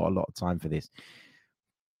 I've got a lot of time for this.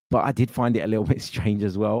 But I did find it a little bit strange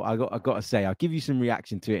as well. I got to say, I'll give you some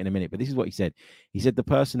reaction to it in a minute. But this is what he said. He said the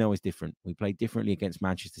personnel is different. We played differently against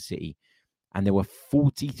Manchester City. And there were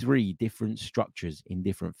 43 different structures in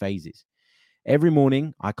different phases. Every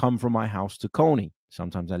morning, I come from my house to Colney.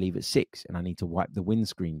 Sometimes I leave at 6 and I need to wipe the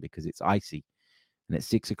windscreen because it's icy. And at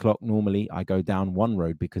 6 o'clock, normally, I go down one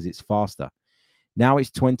road because it's faster. Now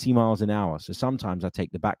it's 20 miles an hour. So sometimes I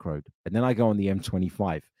take the back road. And then I go on the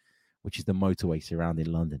M25, which is the motorway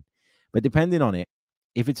surrounding London. But depending on it,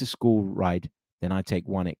 if it's a school ride, then I take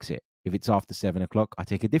one exit. If it's after 7 o'clock, I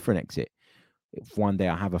take a different exit. If one day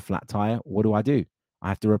I have a flat tire, what do? I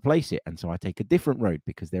have to replace it. And so I take a different road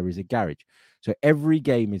because there is a garage. So every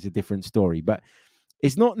game is a different story. But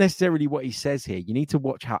it's not necessarily what he says here. You need to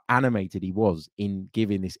watch how animated he was in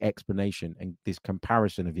giving this explanation and this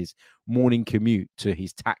comparison of his morning commute to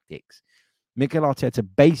his tactics. Mikel Arteta,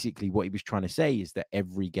 basically what he was trying to say is that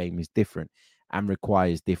every game is different and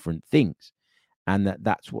requires different things. And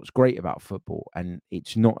that's what's great about football. And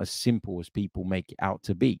it's not as simple as people make it out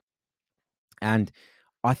to be. And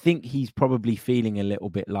I think he's probably feeling a little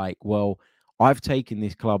bit like, well, I've taken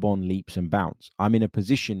this club on leaps and bounds. I'm in a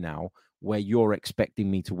position now where you're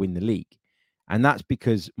expecting me to win the league. And that's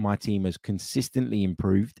because my team has consistently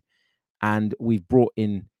improved and we've brought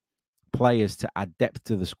in players to add depth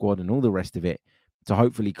to the squad and all the rest of it to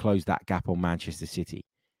hopefully close that gap on Manchester City.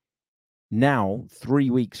 Now, 4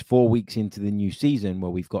 weeks into the new season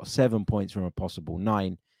where we've got 7 points from a possible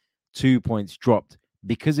 9, 2 points dropped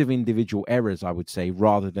because of individual errors, I would say,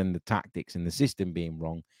 rather than the tactics and the system being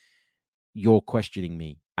wrong, you're questioning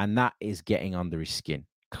me. And that is getting under his skin,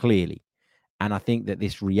 clearly. And I think that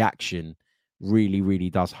this reaction really, really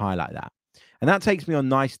does highlight that. And that takes me on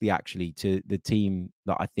nicely, actually, to the team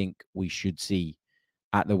that I think we should see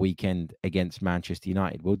at the weekend against Manchester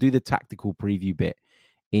United. We'll do the tactical preview bit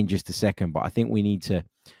in just a second, but I think we need to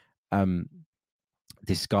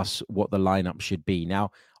discuss what the lineup should be.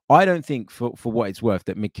 Now, I don't think, for what it's worth,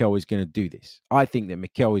 that Mikel is going to do this. I think that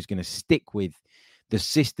Mikel is going to stick with the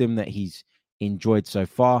system that he's enjoyed so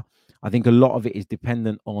far. I think a lot of it is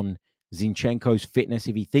dependent on Zinchenko's fitness.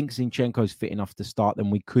 If he thinks Zinchenko's fit enough to start, then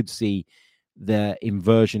we could see the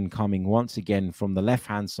inversion coming once again from the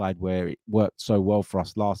left-hand side where it worked so well for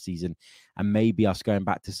us last season, and maybe us going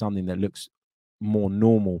back to something that looks more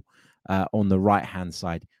normal on the right-hand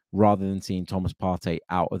side rather than seeing Thomas Partey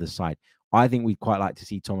out of the side. I think we'd quite like to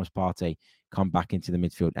see Thomas Partey come back into the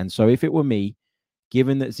midfield. And so if it were me,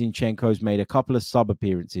 given that Zinchenko's made a couple of sub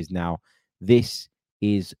appearances now, this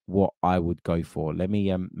is what I would go for. Let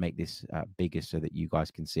me make this bigger so that you guys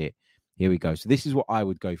can see it. Here we go. So this is what I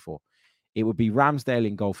would go for. It would be Ramsdale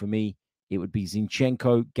in goal for me. It would be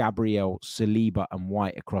Zinchenko, Gabriel, Saliba, and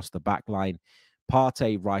White across the back line.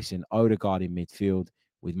 Partey, Rice, and Odegaard in midfield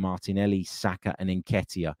with Martinelli, Saka, and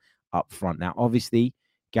Nketiah up front. Now, obviously,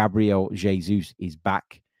 Gabriel Jesus is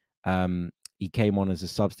back. He came on as a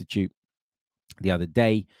substitute the other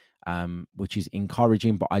day, which is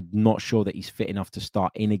encouraging, but I'm not sure that he's fit enough to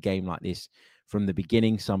start in a game like this from the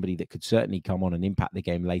beginning. Somebody that could certainly come on and impact the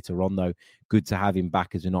game later on, though. Good to have him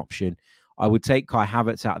back as an option. I would take Kai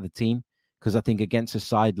Havertz out of the team because I think against a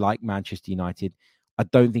side like Manchester United, I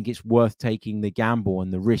don't think it's worth taking the gamble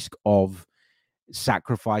and the risk of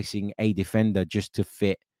sacrificing a defender just to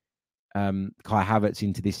fit Kai Havertz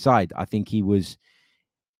into this side. I think he was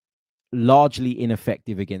largely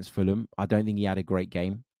ineffective against Fulham. I don't think he had a great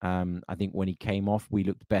game. I think when he came off, we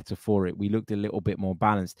looked better for it. We looked a little bit more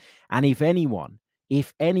balanced. And if anyone,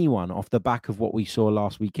 off the back of what we saw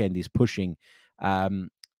last weekend, is pushing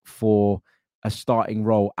for a starting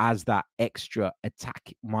role as that extra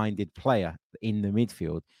attack-minded player in the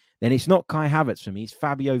midfield, then it's not Kai Havertz for me. It's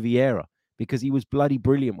Fabio Vieira, because he was bloody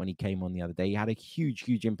brilliant when he came on the other day. He had a huge,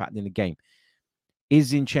 huge impact in the game.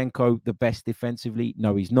 Is Zinchenko the best defensively?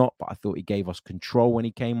 No, he's not. But I thought he gave us control when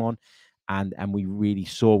he came on. And we really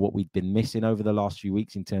saw what we'd been missing over the last few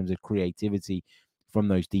weeks in terms of creativity from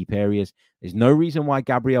those deep areas. There's no reason why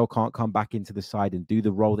Gabriel can't come back into the side and do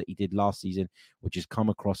the role that he did last season, which is come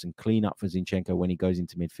across and clean up for Zinchenko when he goes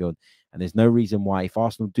into midfield. And there's no reason why, if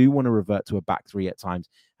Arsenal do want to revert to a back three at times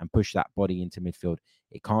and push that body into midfield,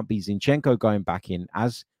 it can't be Zinchenko going back in,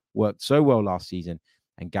 as worked so well last season,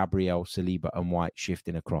 and Gabriel, Saliba, and White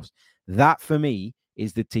shifting across. That, for me,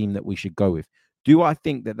 is the team that we should go with. Do I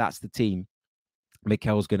think that that's the team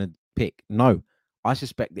Mikel's going to pick? No. I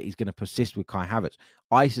suspect that he's going to persist with Kai Havertz.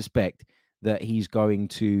 I suspect that he's going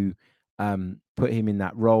to put him in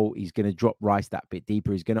that role. He's going to drop Rice that bit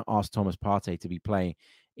deeper. He's going to ask Thomas Partey to be playing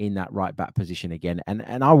in that right back position again.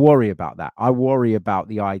 And I worry about that. I worry about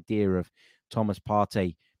the idea of Thomas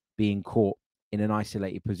Partey being caught in an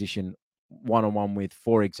isolated position one-on-one with,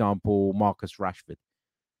 for example, Marcus Rashford.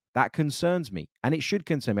 That concerns me, and it should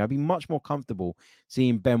concern me. I'd be much more comfortable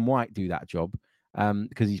seeing Ben White do that job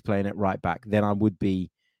because he's playing at right back than I would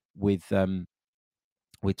be with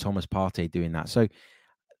Thomas Partey doing that. So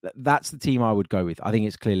that's the team I would go with. I think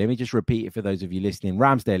it's clear. Let me just repeat it for those of you listening.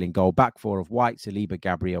 Ramsdale in goal, back four of White, Saliba,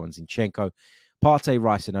 Gabriel, and Zinchenko. Partey,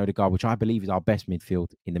 Rice, and Odegaard, which I believe is our best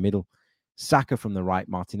midfield in the middle. Saka from the right,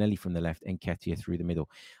 Martinelli from the left, and Nketiah through the middle.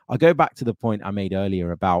 I'll go back to the point I made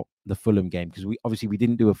earlier about the Fulham game, because we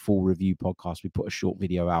didn't do a full review podcast. We put a short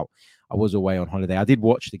video out. I was away on holiday. I did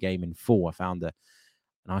watch the game in full. I found a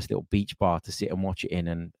nice little beach bar to sit and watch it in,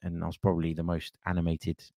 and I was probably the most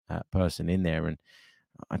animated person in there. And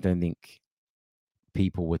I don't think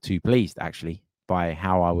people were too pleased, actually, by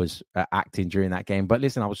how I was acting during that game. But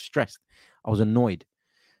listen, I was stressed. I was annoyed.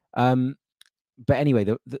 But anyway,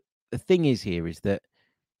 the thing is here is that,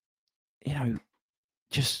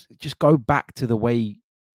 just go back to the way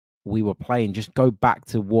we were playing. Just go back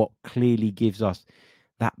to what clearly gives us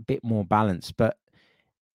that bit more balance. But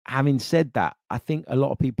having said that, I think a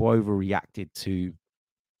lot of people overreacted to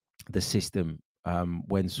the system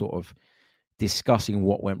when sort of discussing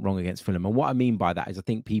what went wrong against Fulham. And what I mean by that is I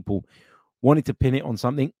think people wanted to pin it on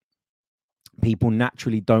something. People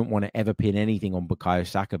naturally don't want to ever pin anything on Bukayo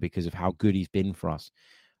Saka because of how good he's been for us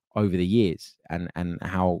over the years and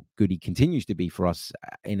how good he continues to be for us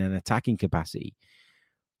in an attacking capacity.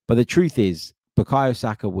 But the truth is, Bukayo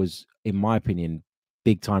Saka was, in my opinion,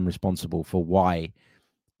 big time responsible for why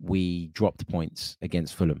we dropped points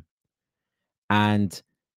against Fulham, and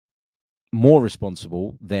more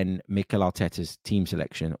responsible than Mikel Arteta's team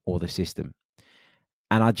selection or the system.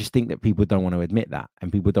 And I just think that people don't want to admit that,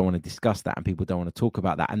 and people don't want to discuss that, and people don't want to talk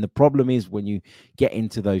about that. And the problem is, when you get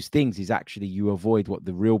into those things, is actually you avoid what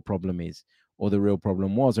the real problem is or the real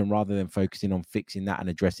problem was. And rather than focusing on fixing that and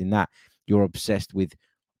addressing that, you're obsessed with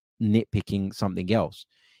nitpicking something else.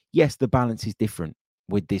 Yes, the balance is different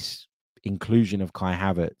with this inclusion of Kai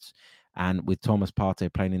Havertz and with Thomas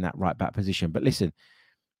Partey playing in that right back position. But listen,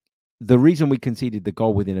 the reason we conceded the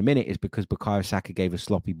goal within a minute is because Bukayo Saka gave a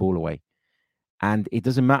sloppy ball away. And it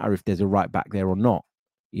doesn't matter if there's a right back there or not.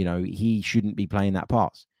 He shouldn't be playing that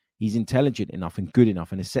pass. He's intelligent enough and good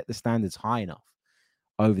enough and has set the standards high enough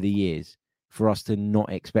over the years for us to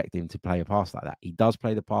not expect him to play a pass like that. He does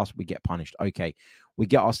play the pass, we get punished. Okay, we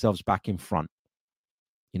get ourselves back in front.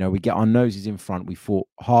 We get our noses in front. We fought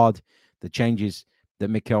hard. The changes that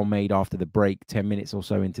Mikel made after the break, 10 minutes or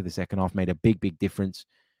so into the second half, made a big, big difference.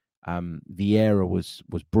 Vieira was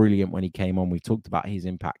brilliant when he came on. We talked about his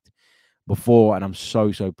impact before, and I'm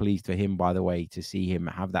so pleased for him, by the way. To see him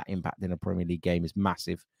have that impact in a Premier League game is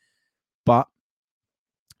massive. But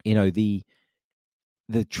the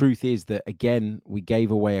truth is that, again, we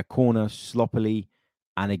gave away a corner sloppily,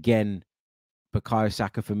 and again, Bukayo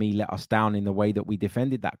Saka, for me, let us down in the way that we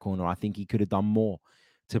defended that corner. I think he could have done more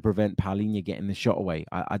to prevent Paulinho getting the shot away.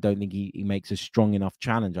 I don't think he makes a strong enough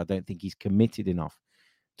challenge. I don't think he's committed enough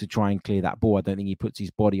to try and clear that ball. I don't think he puts his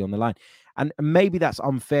body on the line. And maybe that's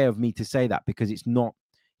unfair of me to say that because it's not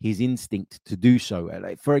his instinct to do so.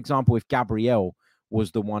 Like, for example, if Gabriel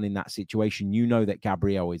was the one in that situation, you know that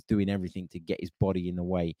Gabriel is doing everything to get his body in the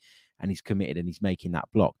way and he's committed and he's making that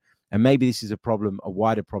block. And maybe this is a problem, a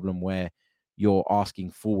wider problem where you're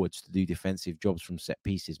asking forwards to do defensive jobs from set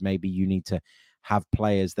pieces. Maybe you need to have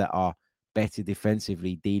players that are better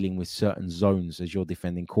defensively dealing with certain zones as you're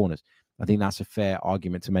defending corners. I think that's a fair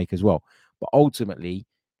argument to make as well. But ultimately,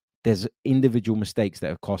 there's individual mistakes that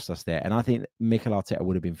have cost us there. And I think Mikel Arteta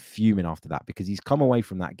would have been fuming after that because he's come away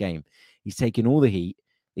from that game. He's taken all the heat.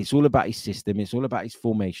 It's all about his system. It's all about his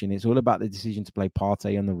formation. It's all about the decision to play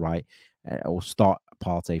Partey on the right or start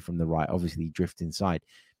Partey from the right, obviously drift inside.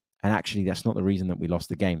 And actually, that's not the reason that we lost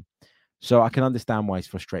the game. So I can understand why he's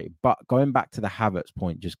frustrated. But going back to the Havertz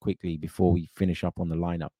point just quickly before we finish up on the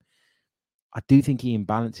lineup, I do think he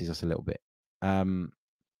imbalances us a little bit. I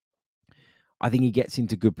think he gets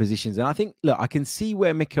into good positions. And I think, look, I can see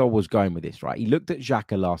where Mikel was going with this, right? He looked at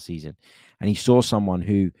Xhaka last season and he saw someone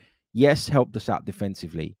who, yes, helped us out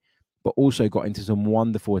defensively, but also got into some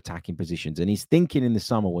wonderful attacking positions. And his thinking in the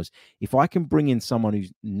summer was, if I can bring in someone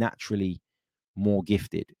who's naturally more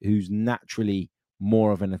gifted, who's naturally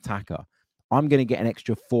more of an attacker, I'm going to get an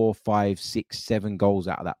extra 4, 5, 6, 7 goals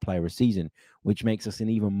out of that player a season, which makes us an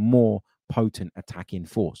even more potent attacking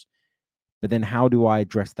force. But then how do I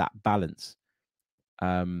address that balance?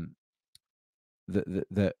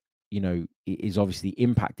 That you know is obviously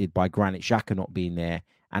impacted by Granit Xhaka not being there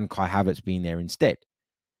and Kai Havertz being there instead.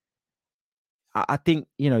 I think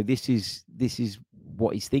this is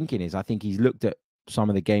what he's thinking is. I think he's looked at some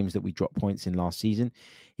of the games that we dropped points in last season.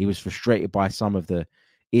 He was frustrated by some of the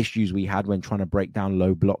issues we had when trying to break down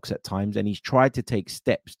low blocks at times, and he's tried to take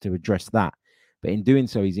steps to address that. But in doing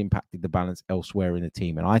so, he's impacted the balance elsewhere in the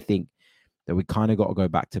team, and I think that we kind of got to go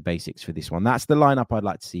back to basics for this one. That's the lineup I'd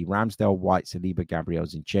like to see. Ramsdale, White, Saliba, Gabriel,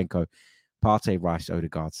 Zinchenko, Partey, Rice,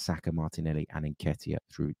 Odegaard, Saka, Martinelli, and Nketiah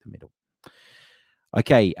through the middle.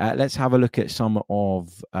 Okay, let's have a look at some of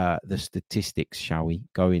the statistics, shall we,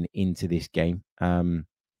 going into this game.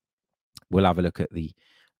 We'll have a look at the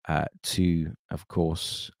two, of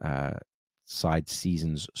course, side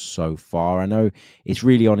seasons so far. I know it's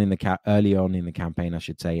really early on in the campaign, I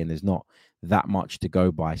should say, and there's not that much to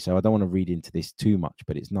go by. So I don't want to read into this too much,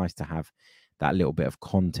 but it's nice to have that little bit of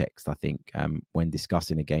context, I think, when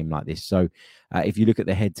discussing a game like this. So if you look at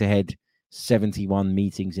the head-to-head, 71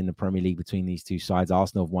 meetings in the Premier League between these two sides.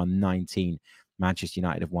 Arsenal have won 19. Manchester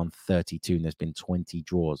United have won 32, and there's been 20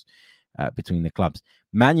 draws between the clubs.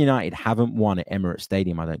 Man United haven't won at Emirates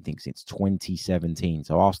Stadium, I don't think, since 2017.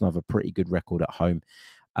 So Arsenal have a pretty good record at home.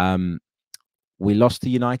 We lost to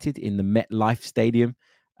United in the MetLife Stadium.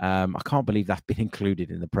 I can't believe that's been included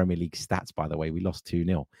in the Premier League stats, by the way. We lost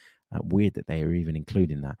 2-0. Weird that they are even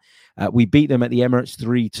including that. We beat them at the Emirates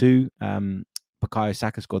 3-2. Bukayo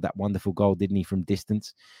Saka scored that wonderful goal, didn't he, from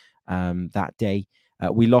distance that day.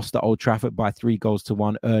 We lost at Old Trafford by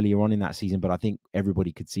 3-1 earlier on in that season, but I think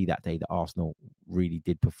everybody could see that day that Arsenal really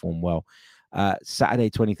did perform well. Saturday,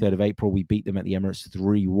 23rd of April, we beat them at the Emirates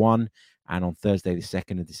 3-1. And on Thursday, the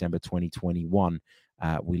 2nd of December, 2021,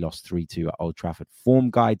 we lost 3-2 at Old Trafford. Form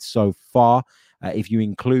guide so far, if you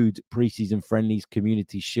include preseason friendlies,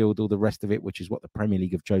 Community Shield, all the rest of it, which is what the Premier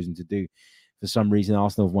League have chosen to do. For some reason,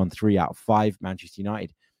 Arsenal have won 3 out of 5. Manchester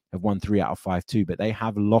United have won 3 out of 5 too, but they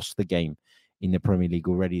have lost the game in the Premier League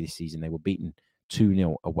already this season. They were beaten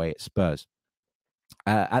 2-0 away at Spurs.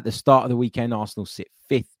 At the start of the weekend, Arsenal sit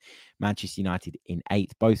 5th, Manchester United in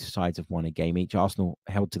 8th. Both sides have won a game each. Arsenal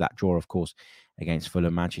held to that draw, of course, against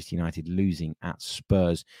Fulham. Manchester United losing at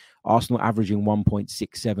Spurs. Arsenal averaging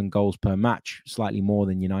 1.67 goals per match, slightly more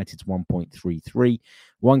than United's 1.33.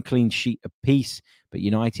 1 clean sheet apiece, but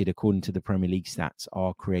United, according to the Premier League stats,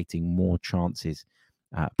 are creating more chances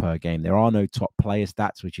per game. There are no top player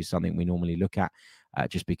stats, which is something we normally look at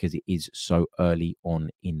just because it is so early on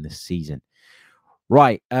in the season.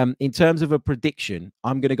 Right. In terms of a prediction,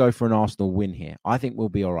 I'm going to go for an Arsenal win here. I think we'll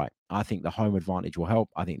be all right. I think the home advantage will help.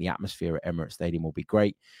 I think the atmosphere at Emirates Stadium will be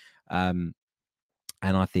great. And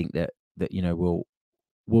I think that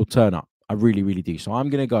we'll turn up. I really, really do. So I'm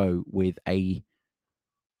going to go with a...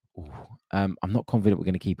 I'm not confident we're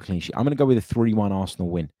going to keep a clean sheet. I'm going to go with a 3-1 Arsenal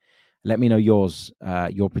win. Let me know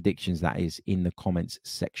your predictions, that is, in the comments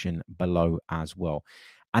section below as well.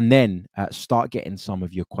 And then start getting some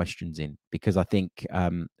of your questions in, because I think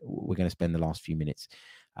we're going to spend the last few minutes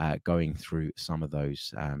going through some of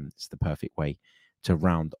those. It's the perfect way to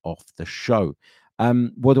round off the show.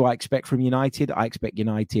 What do I expect from United? I expect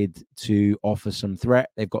United to offer some threat.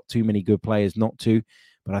 They've got too many good players not to.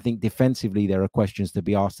 But I think defensively, there are questions to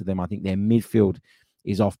be asked of them. I think their midfield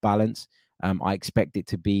is off balance. I expect it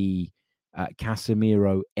to be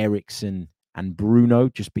Casemiro, Eriksen, and Bruno,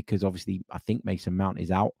 just because obviously I think Mason Mount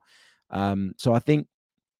is out. So I think,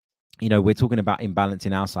 we're talking about imbalance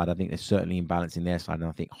in our side. I think there's certainly imbalance in their side. And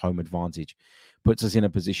I think home advantage puts us in a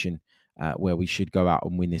position where we should go out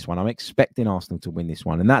and win this one. I'm expecting Arsenal to win this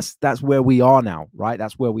one. And that's where we are now, right?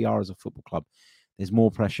 That's where we are as a football club. There's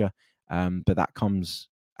more pressure, but that comes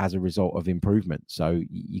as a result of improvement. So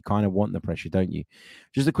you kind of want the pressure, don't you?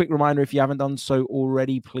 Just a quick reminder, if you haven't done so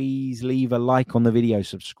already, please leave a like on the video,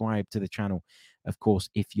 subscribe to the channel. Of course,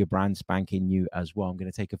 if you're brand spanking new as well, I'm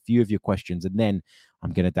going to take a few of your questions and then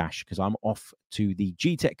I'm going to dash because I'm off to the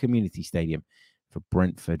G-Tech Community Stadium for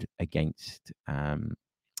Brentford against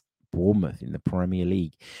Bournemouth in the Premier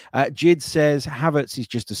League. Jid says, Havertz is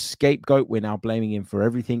just a scapegoat. We're now blaming him for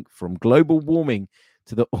everything from global warming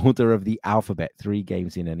to the order of the alphabet. 3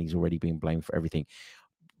 games in and he's already been blamed for everything.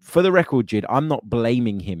 For the record, Jid, I'm not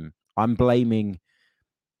blaming him. I'm blaming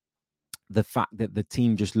the fact that the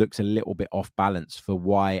team just looks a little bit off balance for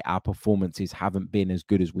why our performances haven't been as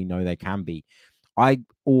good as we know they can be. I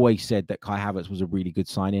always said that Kai Havertz was a really good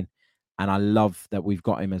signing, and I love that we've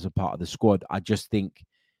got him as a part of the squad. I just think,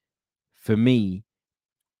 for me,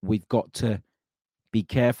 we've got to be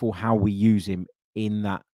careful how we use him in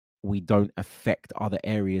that we don't affect other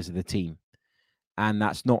areas of the team. And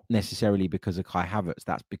that's not necessarily because of Kai Havertz.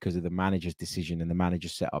 That's because of the manager's decision and the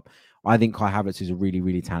manager's setup. I think Kai Havertz is a really,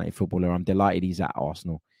 really talented footballer. I'm delighted he's at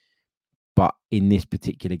Arsenal. But in this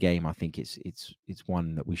particular game, I think it's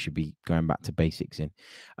one that we should be going back to basics in.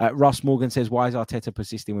 Russ Morgan says, why is Arteta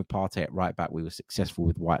persisting with Partey at right back? We were successful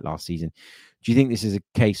with White last season. Do you think this is a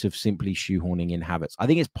case of simply shoehorning in Havertz? I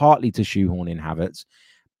think it's partly to shoehorn in Havertz,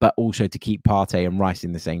 but also to keep Partey and Rice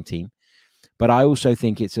in the same team. But I also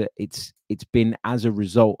think it's been as a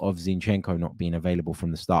result of Zinchenko not being available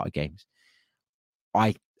from the start of games.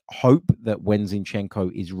 I hope that when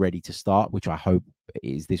Zinchenko is ready to start, which I hope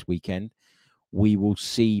is this weekend, we will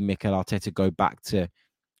see Mikel Arteta go back to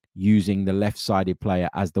using the left-sided player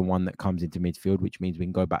as the one that comes into midfield, which means we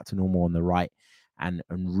can go back to normal on the right and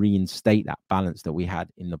reinstate that balance that we had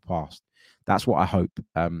in the past. That's what I hope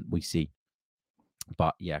we see.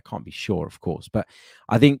 But yeah, can't be sure, of course. But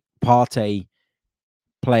I think Partey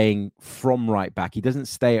playing from right back, he doesn't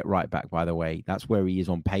stay at right back, by the way. That's where he is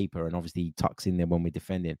on paper, and obviously he tucks in there when we're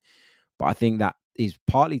defending. But I think that is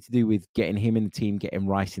partly to do with getting him in the team, getting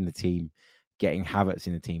Rice in the team, getting Havertz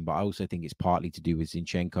in the team. But I also think it's partly to do with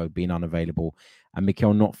Zinchenko being unavailable and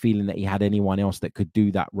Mikel not feeling that he had anyone else that could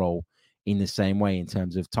do that role in the same way in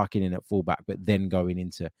terms of tucking in at fullback, but then going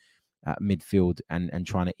into midfield and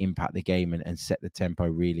trying to impact the game and set the tempo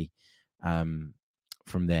really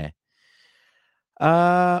from there.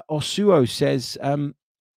 Osuo says,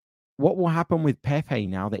 what will happen with Pepe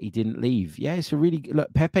now that he didn't leave? Yeah, it's a really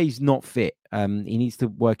look. Pepe's not fit. He needs to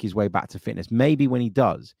work his way back to fitness. Maybe when he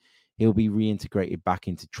does, he'll be reintegrated back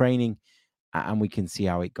into training, and we can see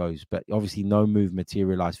how it goes. But obviously, no move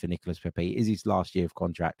materialized for Nicolas Pepe. It is his last year of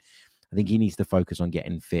contract. I think he needs to focus on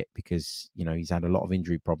getting fit because he's had a lot of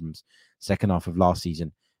injury problems. Second half of last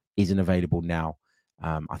season, isn't available now.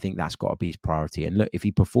 I think that's got to be his priority. And look, if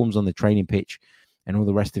he performs on the training pitch and all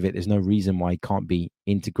the rest of it, there's no reason why he can't be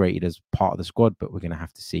integrated as part of the squad, but we're going to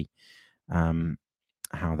have to see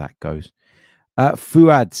how that goes.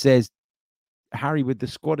 Fuad says, Harry, with the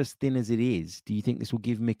squad as thin as it is, do you think this will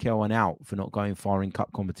give Mikel an out for not going far in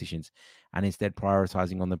cup competitions and instead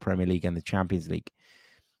prioritising on the Premier League and the Champions League?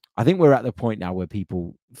 I think we're at the point now where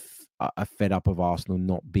people are fed up of Arsenal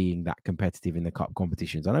not being that competitive in the cup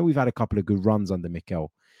competitions. I know we've had a couple of good runs under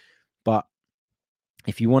Mikel, but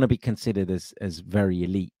if you want to be considered as very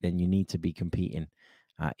elite, then you need to be competing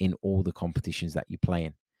in all the competitions that you play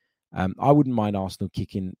in. I wouldn't mind Arsenal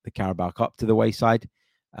kicking the Carabao Cup to the wayside.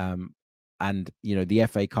 And, the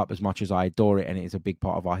FA Cup, as much as I adore it and it is a big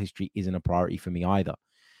part of our history, isn't a priority for me either.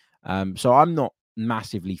 So I'm not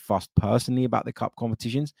massively fussed personally about the cup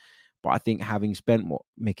competitions, but I think having spent what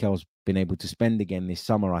Mikel's been able to spend again this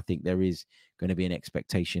summer, I think there is going to be an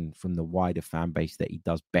expectation from the wider fan base that he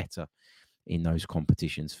does better in those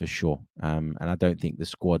competitions for sure. And I don't think the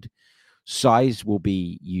squad size will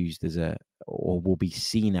be used or will be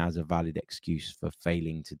seen as a valid excuse for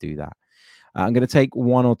failing to do that. I'm going to take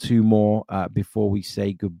one or two more before we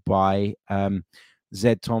say goodbye.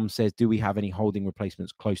 Zed Tom says, do we have any holding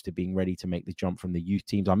replacements close to being ready to make the jump from the youth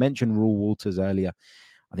teams? I mentioned Raul Walters earlier.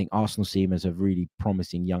 I think Arsenal see him as a really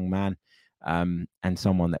promising young man and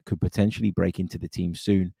someone that could potentially break into the team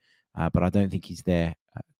soon. but I don't think he's there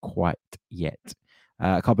quite yet.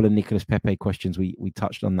 A couple of Nicolas Pepe questions. We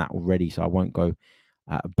touched on that already, so I won't go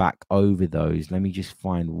back over those. Let me just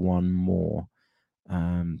find one more.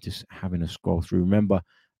 Just having a scroll through. Remember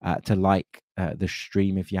to like the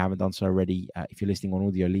stream if you haven't done so already. If you're listening on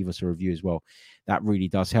audio, leave us a review as well. That really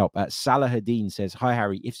does help. Salah Hadeen says, "Hi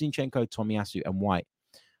Harry, if Zinchenko, Tomiyasu, and White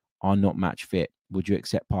are not match fit, would you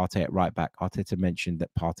accept Partey at right back?" Arteta mentioned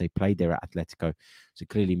that Partey played there at Atletico, so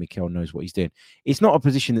clearly Mikel knows what he's doing. It's not a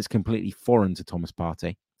position that's completely foreign to Thomas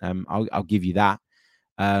Partey. I'll give you that.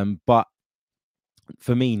 But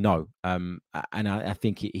for me, no. And I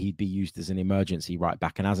think he'd be used as an emergency right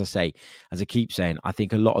back. And as I say, as I keep saying, I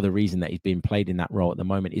think a lot of the reason that he's being played in that role at the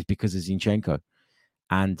moment is because of Zinchenko.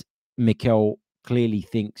 And Mikel clearly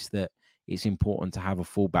thinks that it's important to have a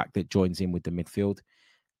fullback that joins in with the midfield.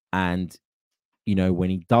 And, you know, when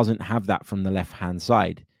he doesn't have that from the left-hand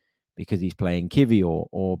side, because he's playing Kivior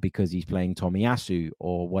or because he's playing Tomiyasu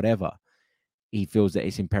or whatever, he feels that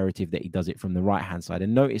it's imperative that he does it from the right-hand side.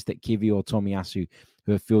 And notice that Kivior or Tomiyasu,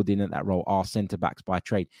 who have filled in at that role, are centre-backs by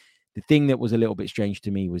trade. The thing that was a little bit strange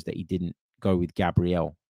to me was that he didn't go with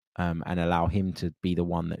Gabriel and allow him to be the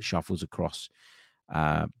one that shuffles across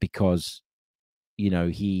because, you know,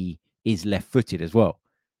 he is left-footed as well.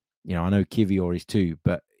 You know, I know Kivior is too,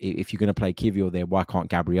 but if you're going to play Kivior there, why can't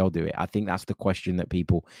Gabriel do it? I think that's the question that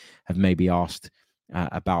people have maybe asked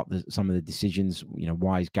about some of the decisions. You know,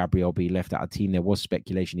 why is Gabriel being left out of the team? There was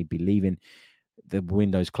speculation he'd be leaving. The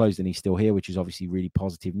window's closed and he's still here, which is obviously really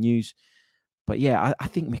positive news. But yeah, I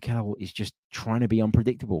think Mikel is just trying to be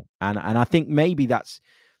unpredictable. And I think maybe that's,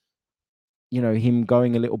 you know, him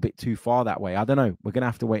going a little bit too far that way. I don't know. We're going to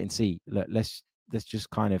have to wait and see. Let's just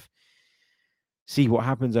kind of see what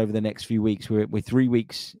happens over the next few weeks. We're 3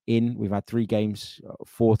 weeks in. We've had 3 games,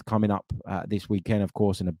 4th coming up this weekend, of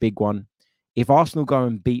course, and a big one. If Arsenal go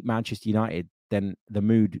and beat Manchester United, then the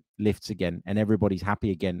mood lifts again and everybody's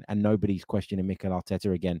happy again and nobody's questioning Mikel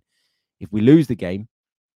Arteta again. If we lose the game,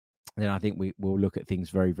 then I think we'll look at things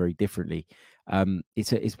very, very differently.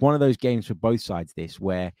 It's one of those games for both sides, this,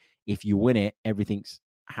 where if you win it, everything's,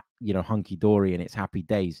 you know, hunky-dory and it's happy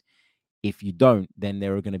days. If you don't, then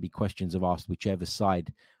there are going to be questions of asked whichever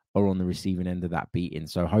side are on the receiving end of that beating.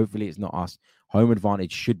 So hopefully it's not us. Home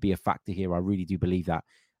advantage should be a factor here. I really do believe that.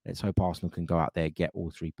 Let's hope Arsenal can go out there, get all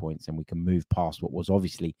 3 points, and we can move past what was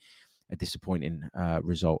obviously a disappointing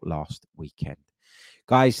result last weekend.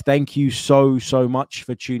 Guys, thank you so much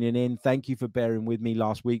for tuning in. Thank you for bearing with me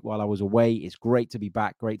last week while I was away. It's great to be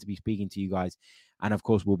back. Great to be speaking to you guys. And of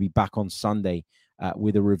course, we'll be back on Sunday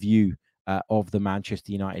with a review of the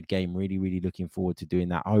Manchester United game. Really, really looking forward to doing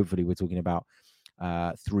that. Hopefully, we're talking about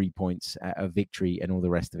 3 points of victory and all the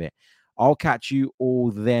rest of it. I'll catch you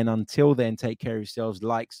all then. Until then, take care of yourselves.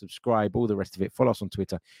 Like, subscribe, all the rest of it. Follow us on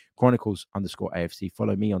Twitter, Chronicles_AFC.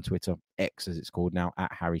 Follow me on Twitter, X as it's called now,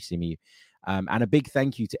 at Harry Symeou. And a big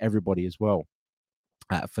thank you to everybody as well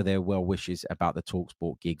for their well wishes about the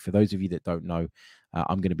TalkSport gig. For those of you that don't know,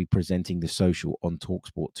 I'm going to be presenting the social on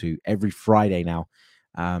TalkSport 2 every Friday now,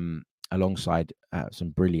 alongside some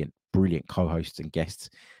brilliant co-hosts and guests.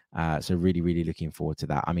 So really, really looking forward to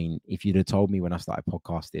that. I mean, if you'd have told me when I started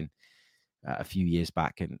podcasting a few years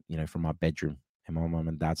back and, you know, from my bedroom in my mum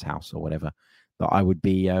and dad's house or whatever, that I would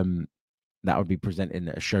be, that would be presenting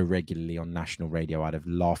a show regularly on national radio, I'd have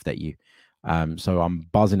laughed at you. So I'm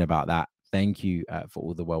buzzing about that. Thank you for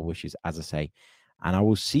all the well wishes, as I say. And I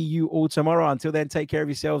will see you all tomorrow. Until then, take care of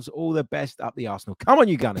yourselves. All the best. Up the Arsenal. Come on,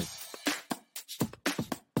 you Gunners.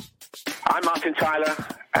 I'm Martin Tyler,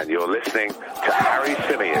 and you're listening to Harry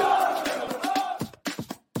Symeou.